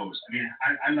who knows? I mean,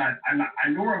 I'm not.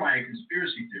 Nor am I a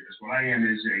conspiracy theorist. What I am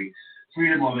is a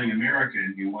freedom-loving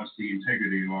American who wants the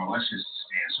integrity of our elections to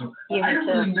stand. So I don't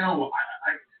really know.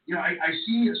 I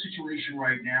see a situation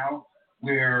right now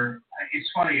where it's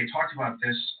funny. I talked about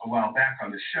this a while back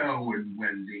on the show when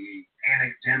the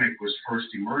pandemic was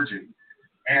first emerging,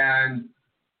 and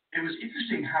it was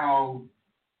interesting how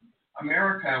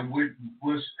America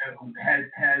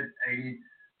had a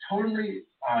totally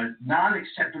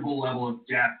non-acceptable level of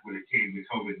death when it came to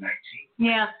COVID-19.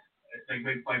 Yeah.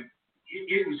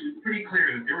 It was pretty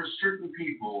clear that there were certain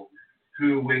people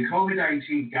who, when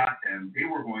COVID-19 got them, they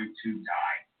were going to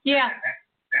die. Yeah.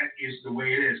 That is the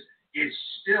way it is. It's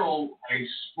still a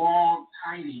small,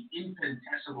 tiny,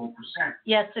 infinitesimal percent.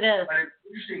 Yes, it is. But it's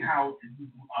interesting how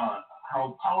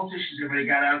politicians, everybody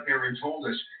got out there and told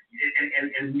us,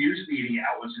 and news media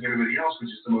outlets and everybody else, which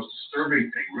is the most disturbing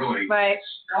thing, really, right,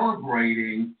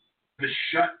 celebrating the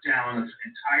shutdown of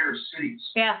entire cities.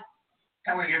 Yeah.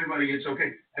 Telling everybody it's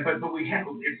okay. But we have,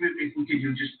 if we can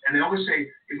do just, and they always say,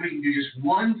 if we can do just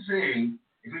one thing,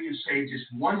 if we can save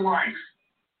just one life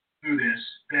through this,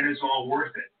 then it's all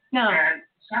worth it. No. And it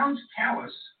sounds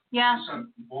callous to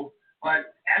some people,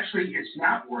 but actually it's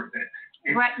not worth it.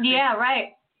 Right. Yeah,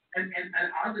 right. And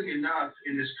oddly enough,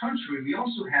 in this country, we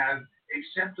also have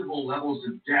acceptable levels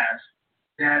of death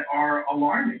that are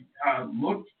alarming.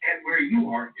 Look at where you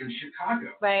are in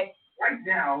Chicago. Right. Right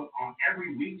now, on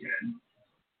every weekend,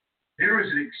 there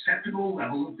is an acceptable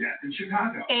level of death in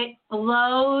Chicago. It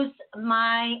blows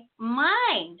my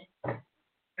mind.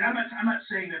 And I'm not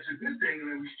saying that's a good thing,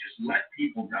 and we should just let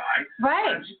people die.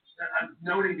 Right. I'm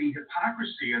noting the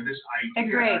hypocrisy of this idea.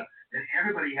 Agree. That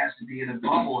everybody has to be in a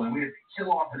bubble and we have to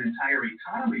kill off an entire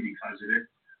economy because of it,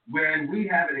 when we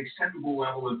have an acceptable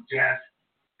level of death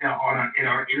in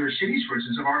our inner cities, for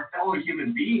instance, of our fellow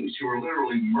human beings who are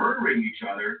literally murdering each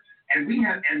other. And we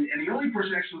have, and the only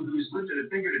person actually who's lifted a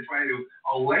finger to try to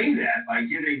allay that by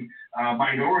giving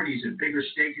minorities a bigger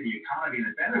stake in the economy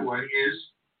and a better one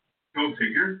is, go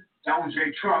figure, Donald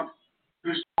J. Trump,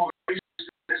 who's called racist.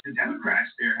 The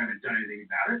Democrats there haven't done anything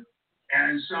about it.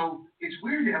 And so it's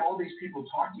weird to have all these people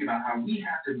talking about how we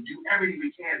have to do everything we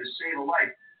can to save a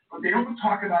life. But they don't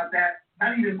talk about that.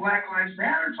 Not even Black Lives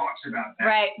Matter talks about that.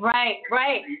 Right.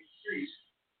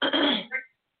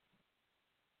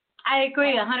 I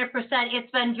agree 100%.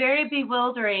 It's been very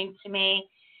bewildering to me.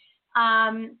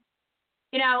 One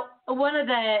of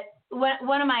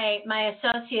my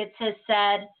associates has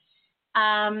said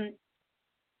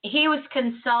he was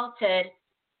consulted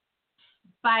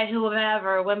by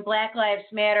whomever when Black Lives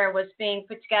Matter was being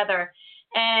put together,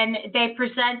 and they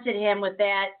presented him with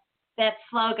that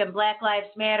slogan, Black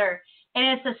Lives Matter.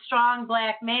 And as a strong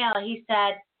black male, he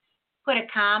said, put a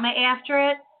comma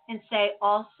after it and say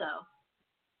also.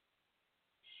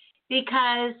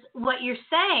 Because what you're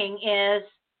saying is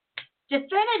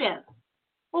definitive.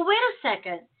 Well, wait a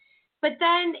second. But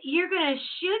then you're going to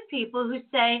shoot people who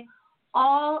say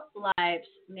all lives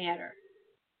matter.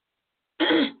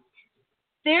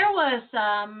 There was,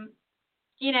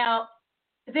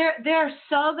 there are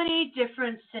so many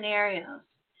different scenarios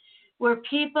where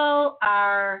people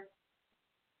are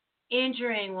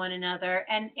injuring one another,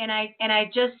 and I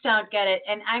just don't get it.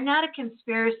 And I'm not a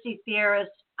conspiracy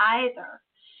theorist either,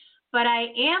 but I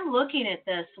am looking at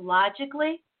this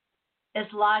logically, as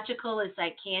logical as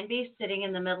I can be, sitting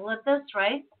in the middle of this,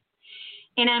 right?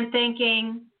 And I'm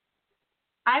thinking,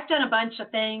 I've done a bunch of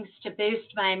things to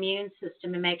boost my immune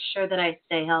system and make sure that I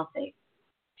stay healthy.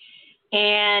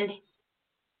 And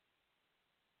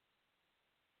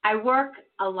I work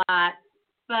a lot,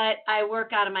 but I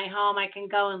work out of my home. I can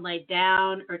go and lay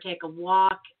down or take a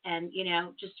walk and,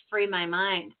 just free my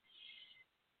mind.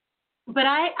 But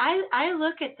I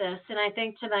look at this and I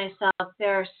think to myself,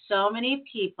 there are so many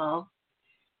people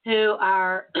who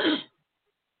are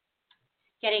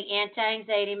getting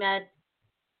anti-anxiety meds,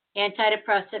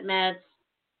 antidepressant meds,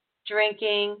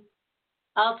 drinking,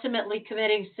 ultimately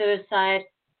committing suicide.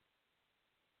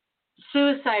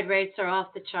 Suicide rates are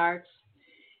off the charts.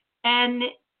 And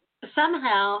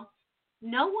somehow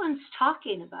no one's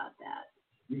talking about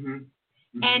that. Mm-hmm.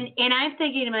 Mm-hmm. And I'm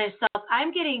thinking to myself,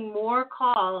 I'm getting more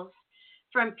calls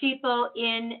from people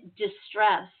in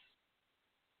distress.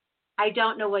 I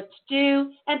don't know what to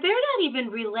do. And they're not even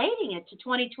relating it to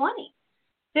 2020.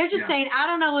 They're just saying, I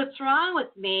don't know what's wrong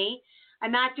with me.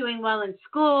 I'm not doing well in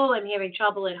school. I'm having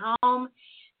trouble at home.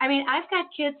 I mean, I've got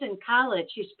kids in college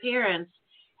whose parents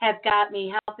have got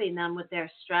me helping them with their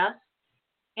stress.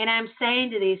 And I'm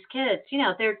saying to these kids,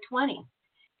 they're 20.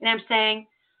 And I'm saying,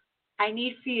 I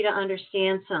need for you to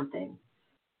understand something.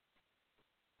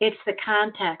 It's the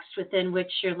context within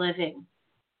which you're living.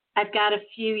 I've got a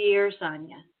few years on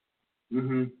you.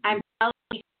 Mm-hmm. I'm telling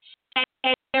you.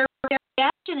 And their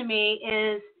reaction to me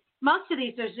is, most of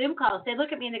these are Zoom calls. They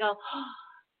look at me and they go, oh,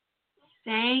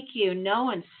 thank you. No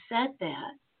one said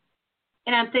that.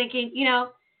 And I'm thinking,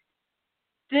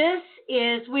 this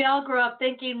is, we all grow up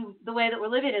thinking the way that we're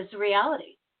living is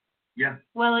reality. Yeah.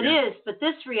 Well, it is, but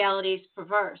this reality is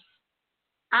perverse.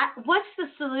 What's the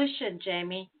solution,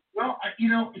 Jamie? Well,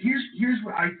 here's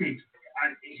what I think.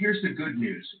 Here's the good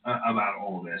news about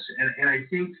all of this, and I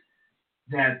think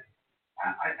that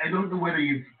I don't know whether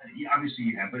obviously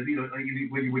you have, but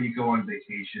like when you go on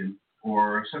vacation,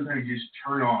 or sometimes you just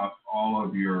turn off all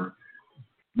of your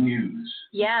news.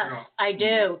 Yes, I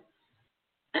do.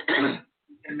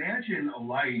 Imagine a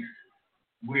life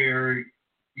where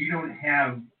you don't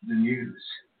have the news.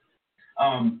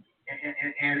 And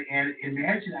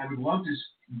imagine, I would love to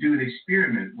do an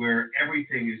experiment where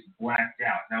everything is blacked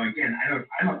out. Now, again,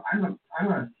 I'm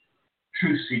a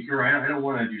truth seeker. I don't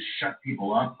want to just shut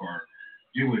people up or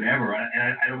do whatever.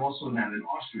 And I'm also not an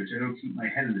ostrich. I don't keep my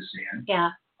head in the sand.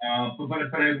 Yeah.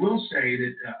 But I will say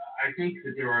that I think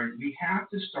that we have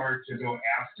to start to go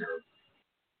after,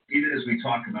 even as we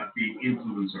talk about being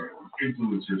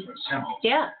influencers ourselves.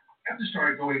 Yeah. We have to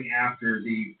start going after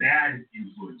the bad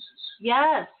influences.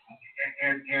 Yes.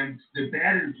 And the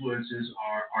bad influences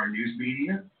are news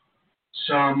media,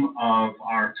 some of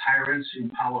our tyrants in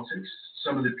politics,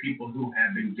 some of the people who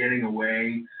have been getting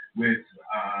away with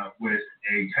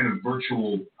a kind of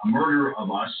virtual murder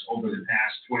of us over the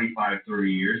past 25,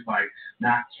 30 years by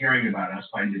not caring about us,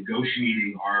 by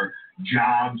negotiating our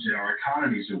jobs and our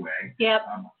economies away,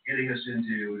 getting us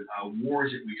into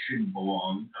wars that we shouldn't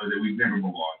belong, or that we've never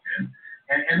belonged in.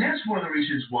 And that's one of the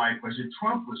reasons why President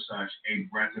Trump was such a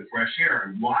breath of fresh air,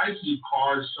 and why he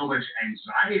caused so much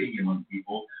anxiety among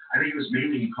people. I think it was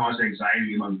mainly he caused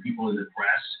anxiety among people in the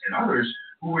press and others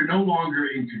who were no longer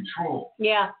in control.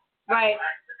 Yeah, right.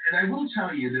 And I will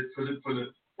tell you that for the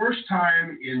first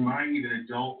time in my even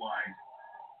adult life,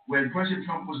 when President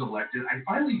Trump was elected, I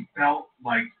finally felt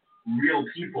like real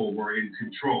people were in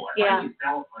control. I finally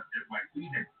felt like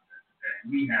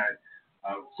we had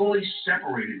fully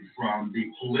separated from the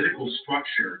political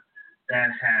structure that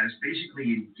has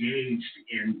basically engaged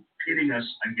in pitting us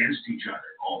against each other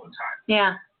all the time.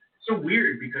 Yeah. So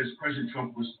weird, because President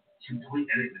Trump was complete,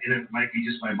 and it might be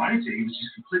just my mindset, he was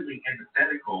just completely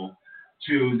antithetical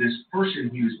to this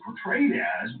person he was portrayed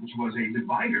as, which was a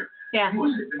divider. Yeah. He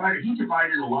wasn't a divider. He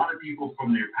divided a lot of people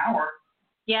from their power.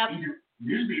 Yep. He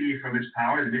news media from its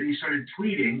power, and then he started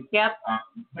tweeting. Yep.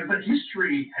 But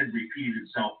history had repeated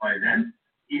itself by then.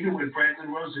 Even when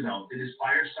Franklin Roosevelt did his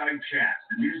fireside chats,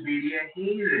 the news media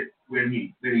hated it when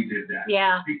he did that.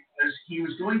 Yeah. because he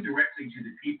was going directly to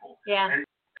the people. Yeah. And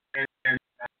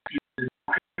he didn't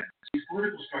like that. These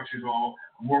political structures all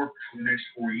work for the next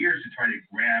 4 years to try to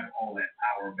grab all that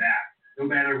power back, no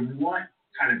matter what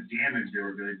kind of damage they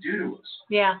were going to do to us.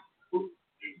 Yeah.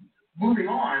 Moving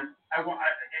on,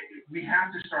 we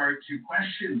have to start to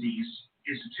question these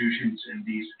institutions and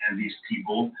these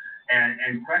people,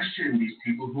 and question these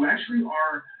people who actually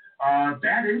are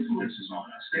bad influences on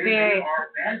us. They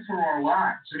are bad for our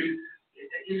lives. I mean,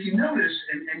 if you notice,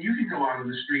 and you can go out on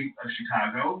the street of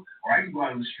Chicago, or I can go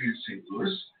out on the street of St.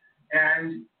 Louis,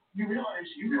 and you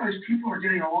realize people are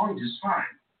getting along just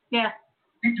fine. Yeah.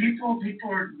 People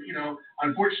are,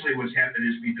 unfortunately what's happened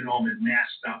is we've all been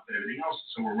masked up and everything else,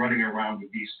 so we're running around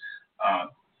with these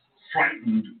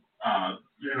frightened,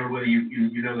 whether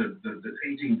you know the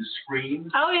painting, The Scream.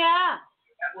 Oh, yeah.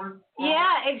 That one?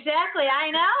 Yeah, exactly. I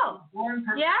know. One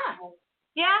person.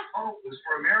 Yeah. Oh, it was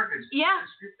for Americans. Yeah.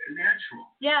 It's natural.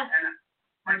 Yeah.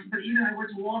 But even I went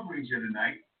to Walgreens the other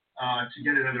night to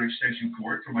get another extension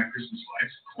cord for my Christmas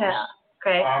lights, of course. Yeah.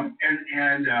 Okay.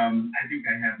 And I think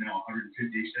I have now 150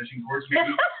 extension cords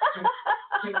maybe.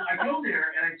 so I go there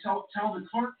and I tell the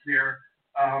clerk there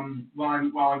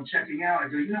while I'm checking out, I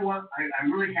go, you know what?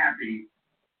 I'm really happy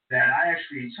that I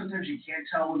actually, sometimes you can't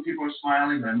tell when people are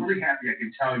smiling, but I'm really happy I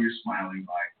can tell you're smiling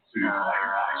by through your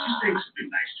eyes. She thinks something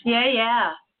nice to me.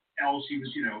 Yeah. And she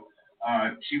was,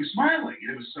 she was smiling,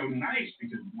 and it was so nice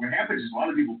because what happens is a lot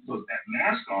of people put that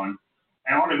mask on,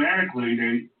 and automatically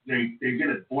they get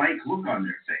a blank look on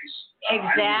their face.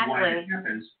 Exactly. I don't know why that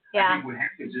happens. Yeah. I think what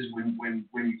happens is when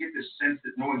you get this sense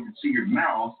that no one can see your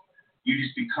mouth, you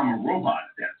just become a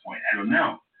robot at that point. I don't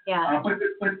know. Yeah.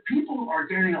 But people are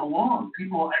getting along.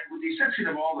 People, with the exception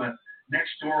of all the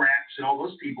Nextdoor apps and all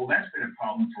those people, that's been a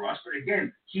problem for us. But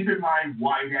again, keep in mind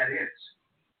why that is.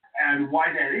 And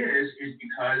why that is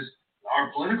because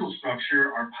our political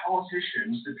structure, our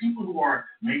politicians, the people who are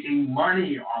making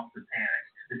money off the panic,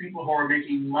 the people who are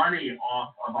making money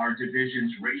off of our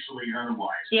divisions racially and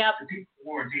otherwise, Yep. the people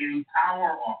who are gaining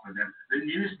power off of them. The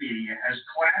news media has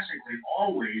classically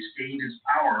always gained its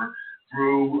power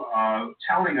through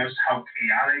telling us how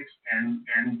chaotic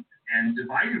and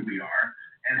divided we are,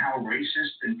 and how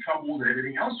racist and troubled and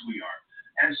everything else we are.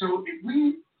 And so if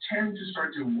we tend to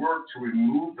start to work to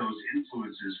remove those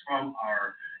influences from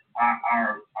our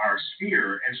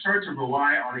sphere and start to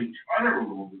rely on each other a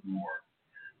little bit more,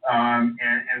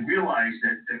 and realize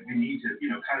that we need to,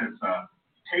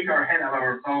 take our head out of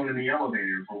our phone in the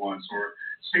elevator for once, or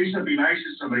say something nice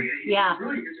to somebody.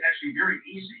 It's actually very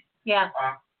easy. Yeah.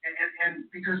 And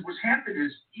because what's happened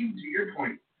is, even to your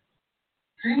point,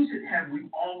 things that we've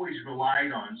always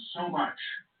relied on so much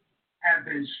have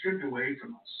been stripped away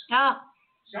from us. Oh.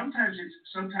 Sometimes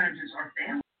it's our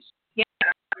families. Yeah.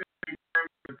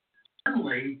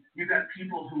 Suddenly, you've got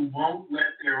people who won't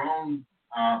let their own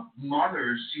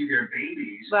mothers see their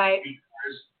babies, right,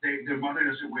 because their mother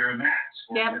doesn't wear a mask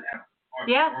or whatever.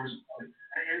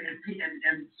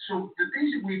 And so the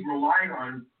things that we've relied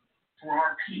on for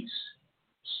our peace,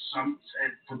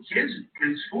 for kids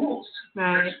in schools,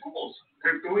 right.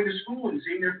 They're going to school and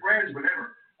seeing their friends,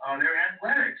 whatever. Their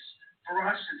athletics. For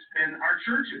us, it's been our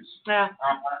churches,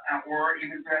 or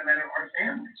even for that matter, our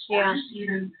families, or just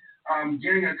even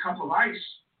getting a cup of ice,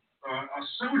 a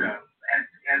soda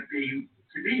at the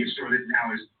convenience store that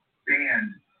now is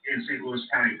banned in St. Louis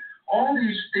County. All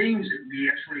these things that we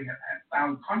actually have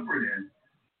found comfort in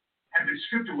have been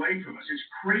stripped away from us. It's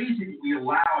crazy that we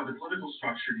allow the political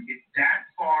structure to get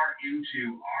that far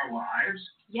into our lives.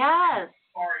 Yes.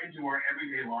 Far into our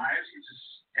everyday lives. It's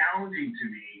astounding to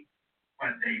me,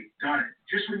 but they've done it.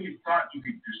 Just when you thought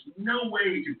there's no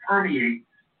way you could permeate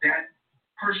that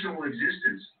personal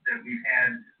existence that we've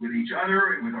had with each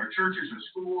other and with our churches, our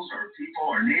schools, our people,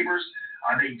 our neighbors,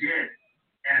 they did.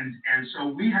 And so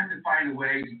we have to find a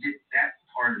way to get that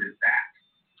part of it back.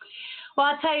 Well,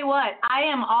 I'll tell you what, I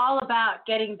am all about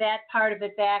getting that part of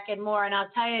it back and more. And I'll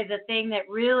tell you the thing that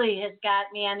really has got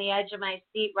me on the edge of my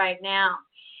seat right now,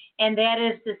 and that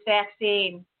is this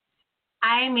vaccine.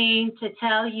 I mean, to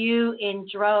tell you in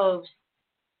droves,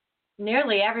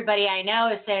 nearly everybody I know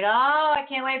has said, oh, I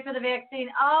can't wait for the vaccine.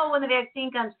 Oh, when the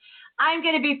vaccine comes, I'm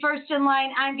going to be first in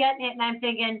line. I'm getting it. And I'm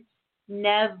thinking,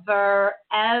 never,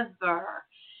 ever.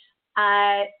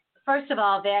 First of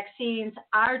all, vaccines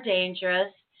are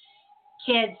dangerous.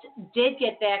 Kids did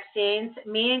get vaccines,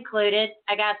 me included.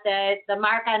 I got the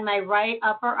mark on my right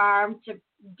upper arm to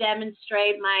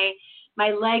demonstrate my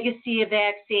legacy of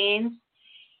vaccines.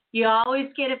 You always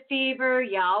get a fever.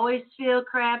 You always feel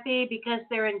crappy because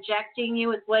they're injecting you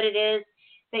with what it is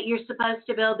that you're supposed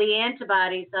to build the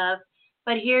antibodies of.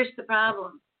 But here's the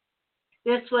problem.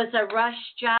 This was a rush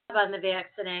job on the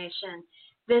vaccination.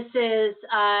 This is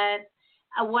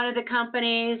one of the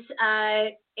companies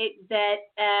that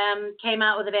came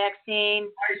out with a vaccine.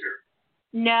 Pfizer.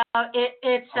 No,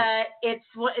 it's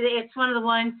one of the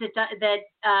ones that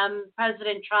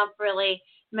President Trump really,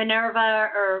 Minerva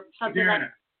or something Moderna.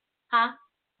 like. Huh?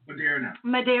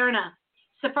 Moderna.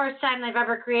 It's the first time they've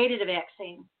ever created a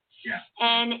vaccine. Yeah.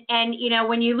 And you know,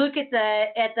 when you look at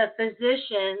the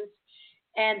physicians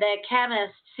and the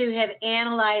chemists who have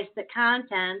analyzed the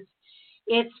contents,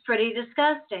 it's pretty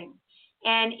disgusting.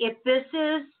 And if this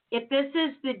is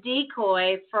the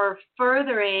decoy for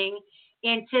furthering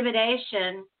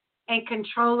intimidation and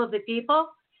control of the people,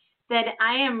 then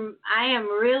I am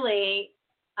really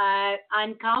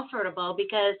uncomfortable,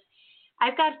 because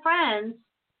I've got friends,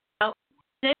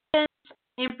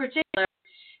 in particular,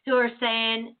 who are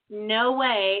saying, no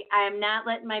way, I am not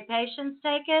letting my patients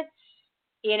take it.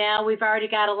 You know, we've already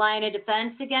got a line of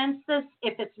defense against this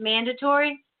if it's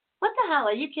mandatory. What the hell?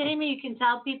 Are you kidding me? You can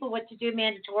tell people what to do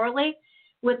mandatorily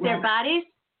with their bodies?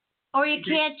 Or you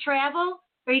can't travel?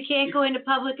 Or you can't go into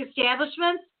public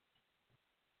establishments?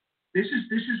 This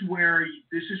is where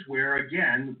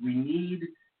again we need.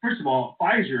 First of all,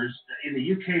 Pfizer's in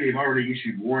the UK, they've already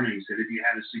issued warnings that if you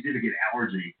have a significant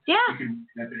allergy, you can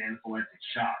have an anaphylactic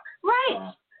shock.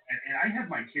 Right. And I have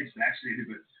my kids vaccinated,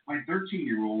 but my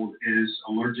 13-year-old is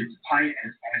allergic to pine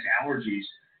and has allergies,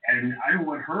 and I don't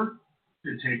want her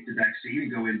to take the vaccine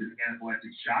and go into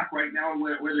anaphylactic shock right now,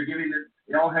 where they're giving it.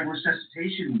 They all have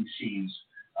resuscitation machines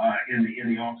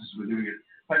in the offices we're doing it.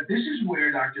 But this is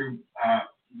where, Doctor,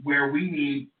 where we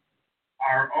need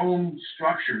our own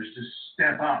structures to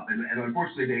step up, and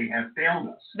unfortunately they have failed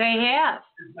us. They have.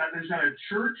 There's not a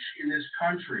church in this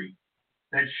country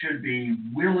that should be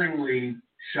willingly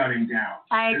shutting down.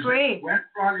 I agree. There's a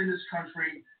restaurant in this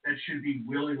country that should be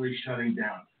willingly shutting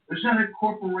down. There's not a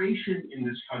corporation in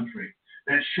this country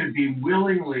that should be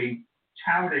willingly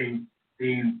touting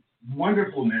the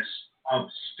wonderfulness of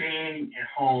staying at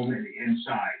home and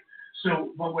inside.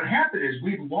 So, but what happened is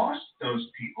we've lost those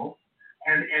people.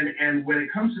 And when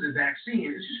it comes to the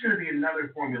vaccine, it's just going to be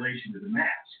another formulation of the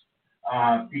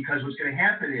mask. Because what's going to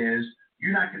happen is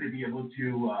you're not going to be able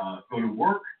to go to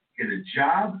work, get a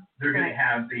job. They're going to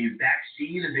have the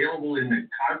vaccine available in the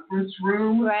conference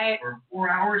room for 4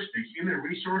 hours. The human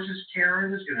resources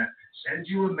Karen is going to send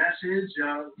you a message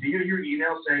via your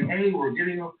email saying, hey, we're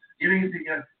getting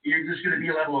there's going to be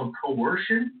a level of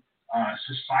coercion,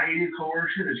 society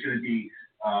coercion. There's going to be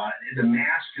the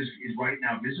mask is right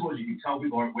now visible. As you can tell,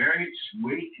 people aren't wearing it. Just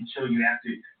wait until you have to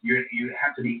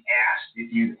be asked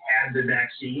if you've had the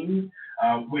vaccine.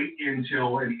 Wait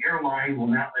until an airline will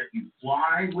not let you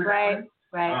fly without it.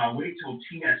 Right. Wait till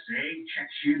TSA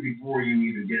checks you before you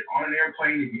even get on an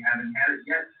airplane if you haven't had it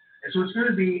yet. And so it's going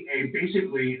to be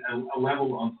basically a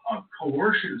level of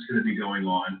coercion that's going to be going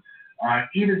on,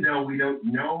 even though we don't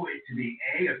know it to be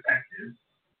effective.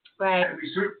 Right. And we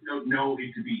certainly don't know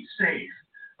it to be safe.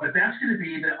 But that's going to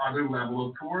be the other level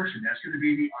of coercion. That's going to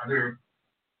be the other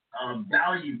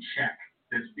value check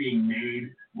that's being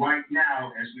made right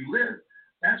now as we live.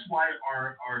 That's why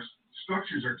our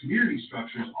structures, our community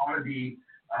structures, ought to be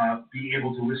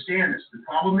able to withstand this. The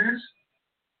problem is,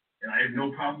 and I have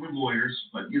no problem with lawyers,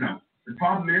 but the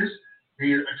problem is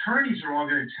the attorneys are all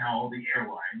going to tell the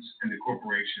airlines and the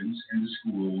corporations and the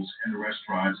schools and the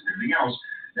restaurants and everything else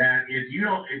that if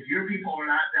your people are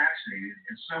not vaccinated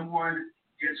and someone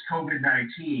gets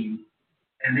COVID-19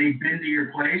 and they've been to your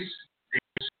place, they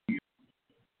will sue you.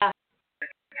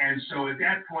 And so at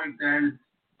that point, then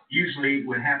usually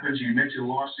what happens, you mention a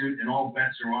lawsuit and all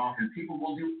bets are off, and people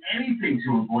will do anything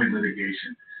to avoid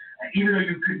litigation. Even though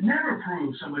you could never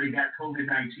prove somebody got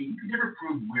COVID-19, you could never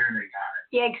prove where they got it.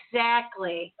 Yeah,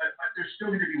 exactly. But they're still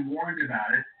going to be warned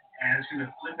about it, and it's going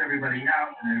to flip everybody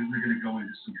out, and then we're going to go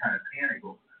into some kind of panic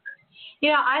over it.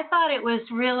 I thought it was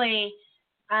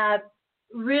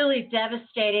really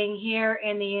devastating here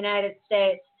in the United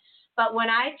States. But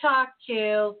when I talk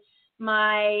to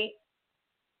my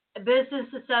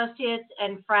business associates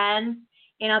and friends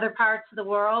in other parts of the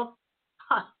world,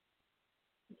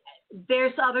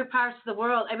 there's other parts of the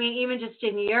world. I mean, even just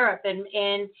in Europe and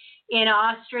in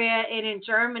Austria and in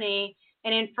Germany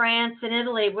and in France and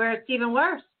Italy, where it's even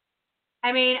worse.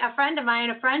 I mean, a friend of mine,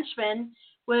 a Frenchman,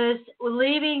 was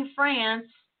leaving France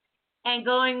and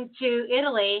going to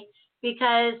Italy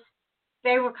because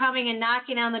they were coming and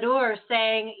knocking on the door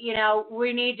saying,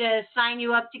 we need to sign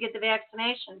you up to get the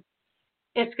vaccination.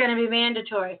 It's going to be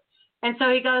mandatory. And so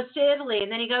he goes to Italy,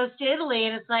 and then he goes to Italy,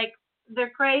 and it's like, they're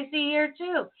crazy here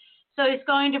too. So he's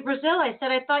going to Brazil. I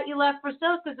said, I thought you left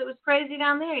Brazil because it was crazy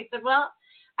down there. He said, well,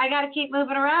 I got to keep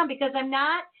moving around because I'm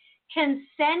not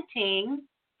consenting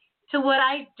to what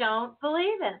I don't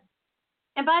believe in.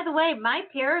 And by the way, my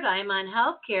paradigm on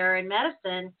healthcare and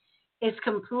medicine is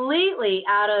completely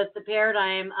out of the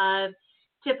paradigm of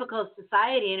typical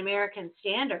society and American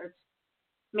standards.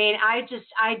 I mean,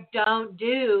 I don't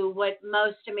do what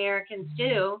most Americans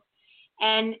do.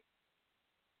 And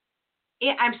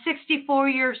I'm 64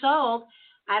 years old.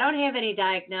 I don't have any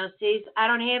diagnoses. I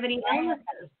don't have any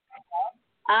illnesses.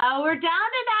 We're down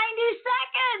to 90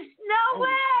 seconds. No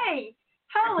way.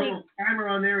 Holy. I put a timer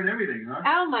on there and everything, huh?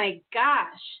 Oh, my gosh.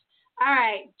 All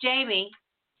right, Jamie.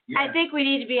 Yes. I think we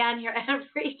need to be on here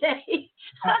every day.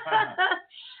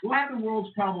 We'll have the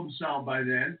world's problem solved by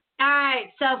then. All right,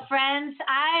 so friends,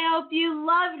 I hope you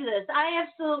loved this. I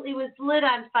absolutely was lit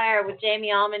on fire with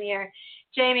Jamie Allman here.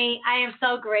 Jamie, I am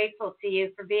so grateful to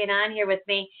you for being on here with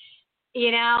me.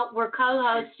 You know, we're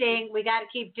co-hosting. We got to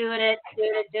keep doing it.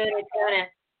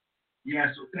 Yes,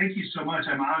 thank you so much.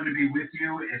 I'm honored to be with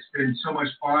you. It's been so much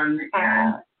fun,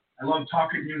 and I love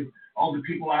talking to all the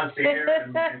people out there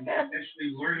and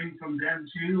especially learning from them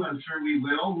too. I'm sure we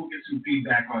will. We'll get some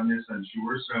feedback on this, I'm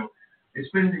sure. So it's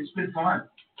been fun.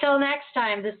 Till next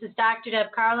time, this is Dr.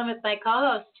 Deb Carlin with my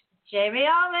co-host, Jamie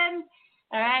Allman.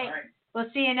 All right. We'll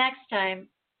see you next time.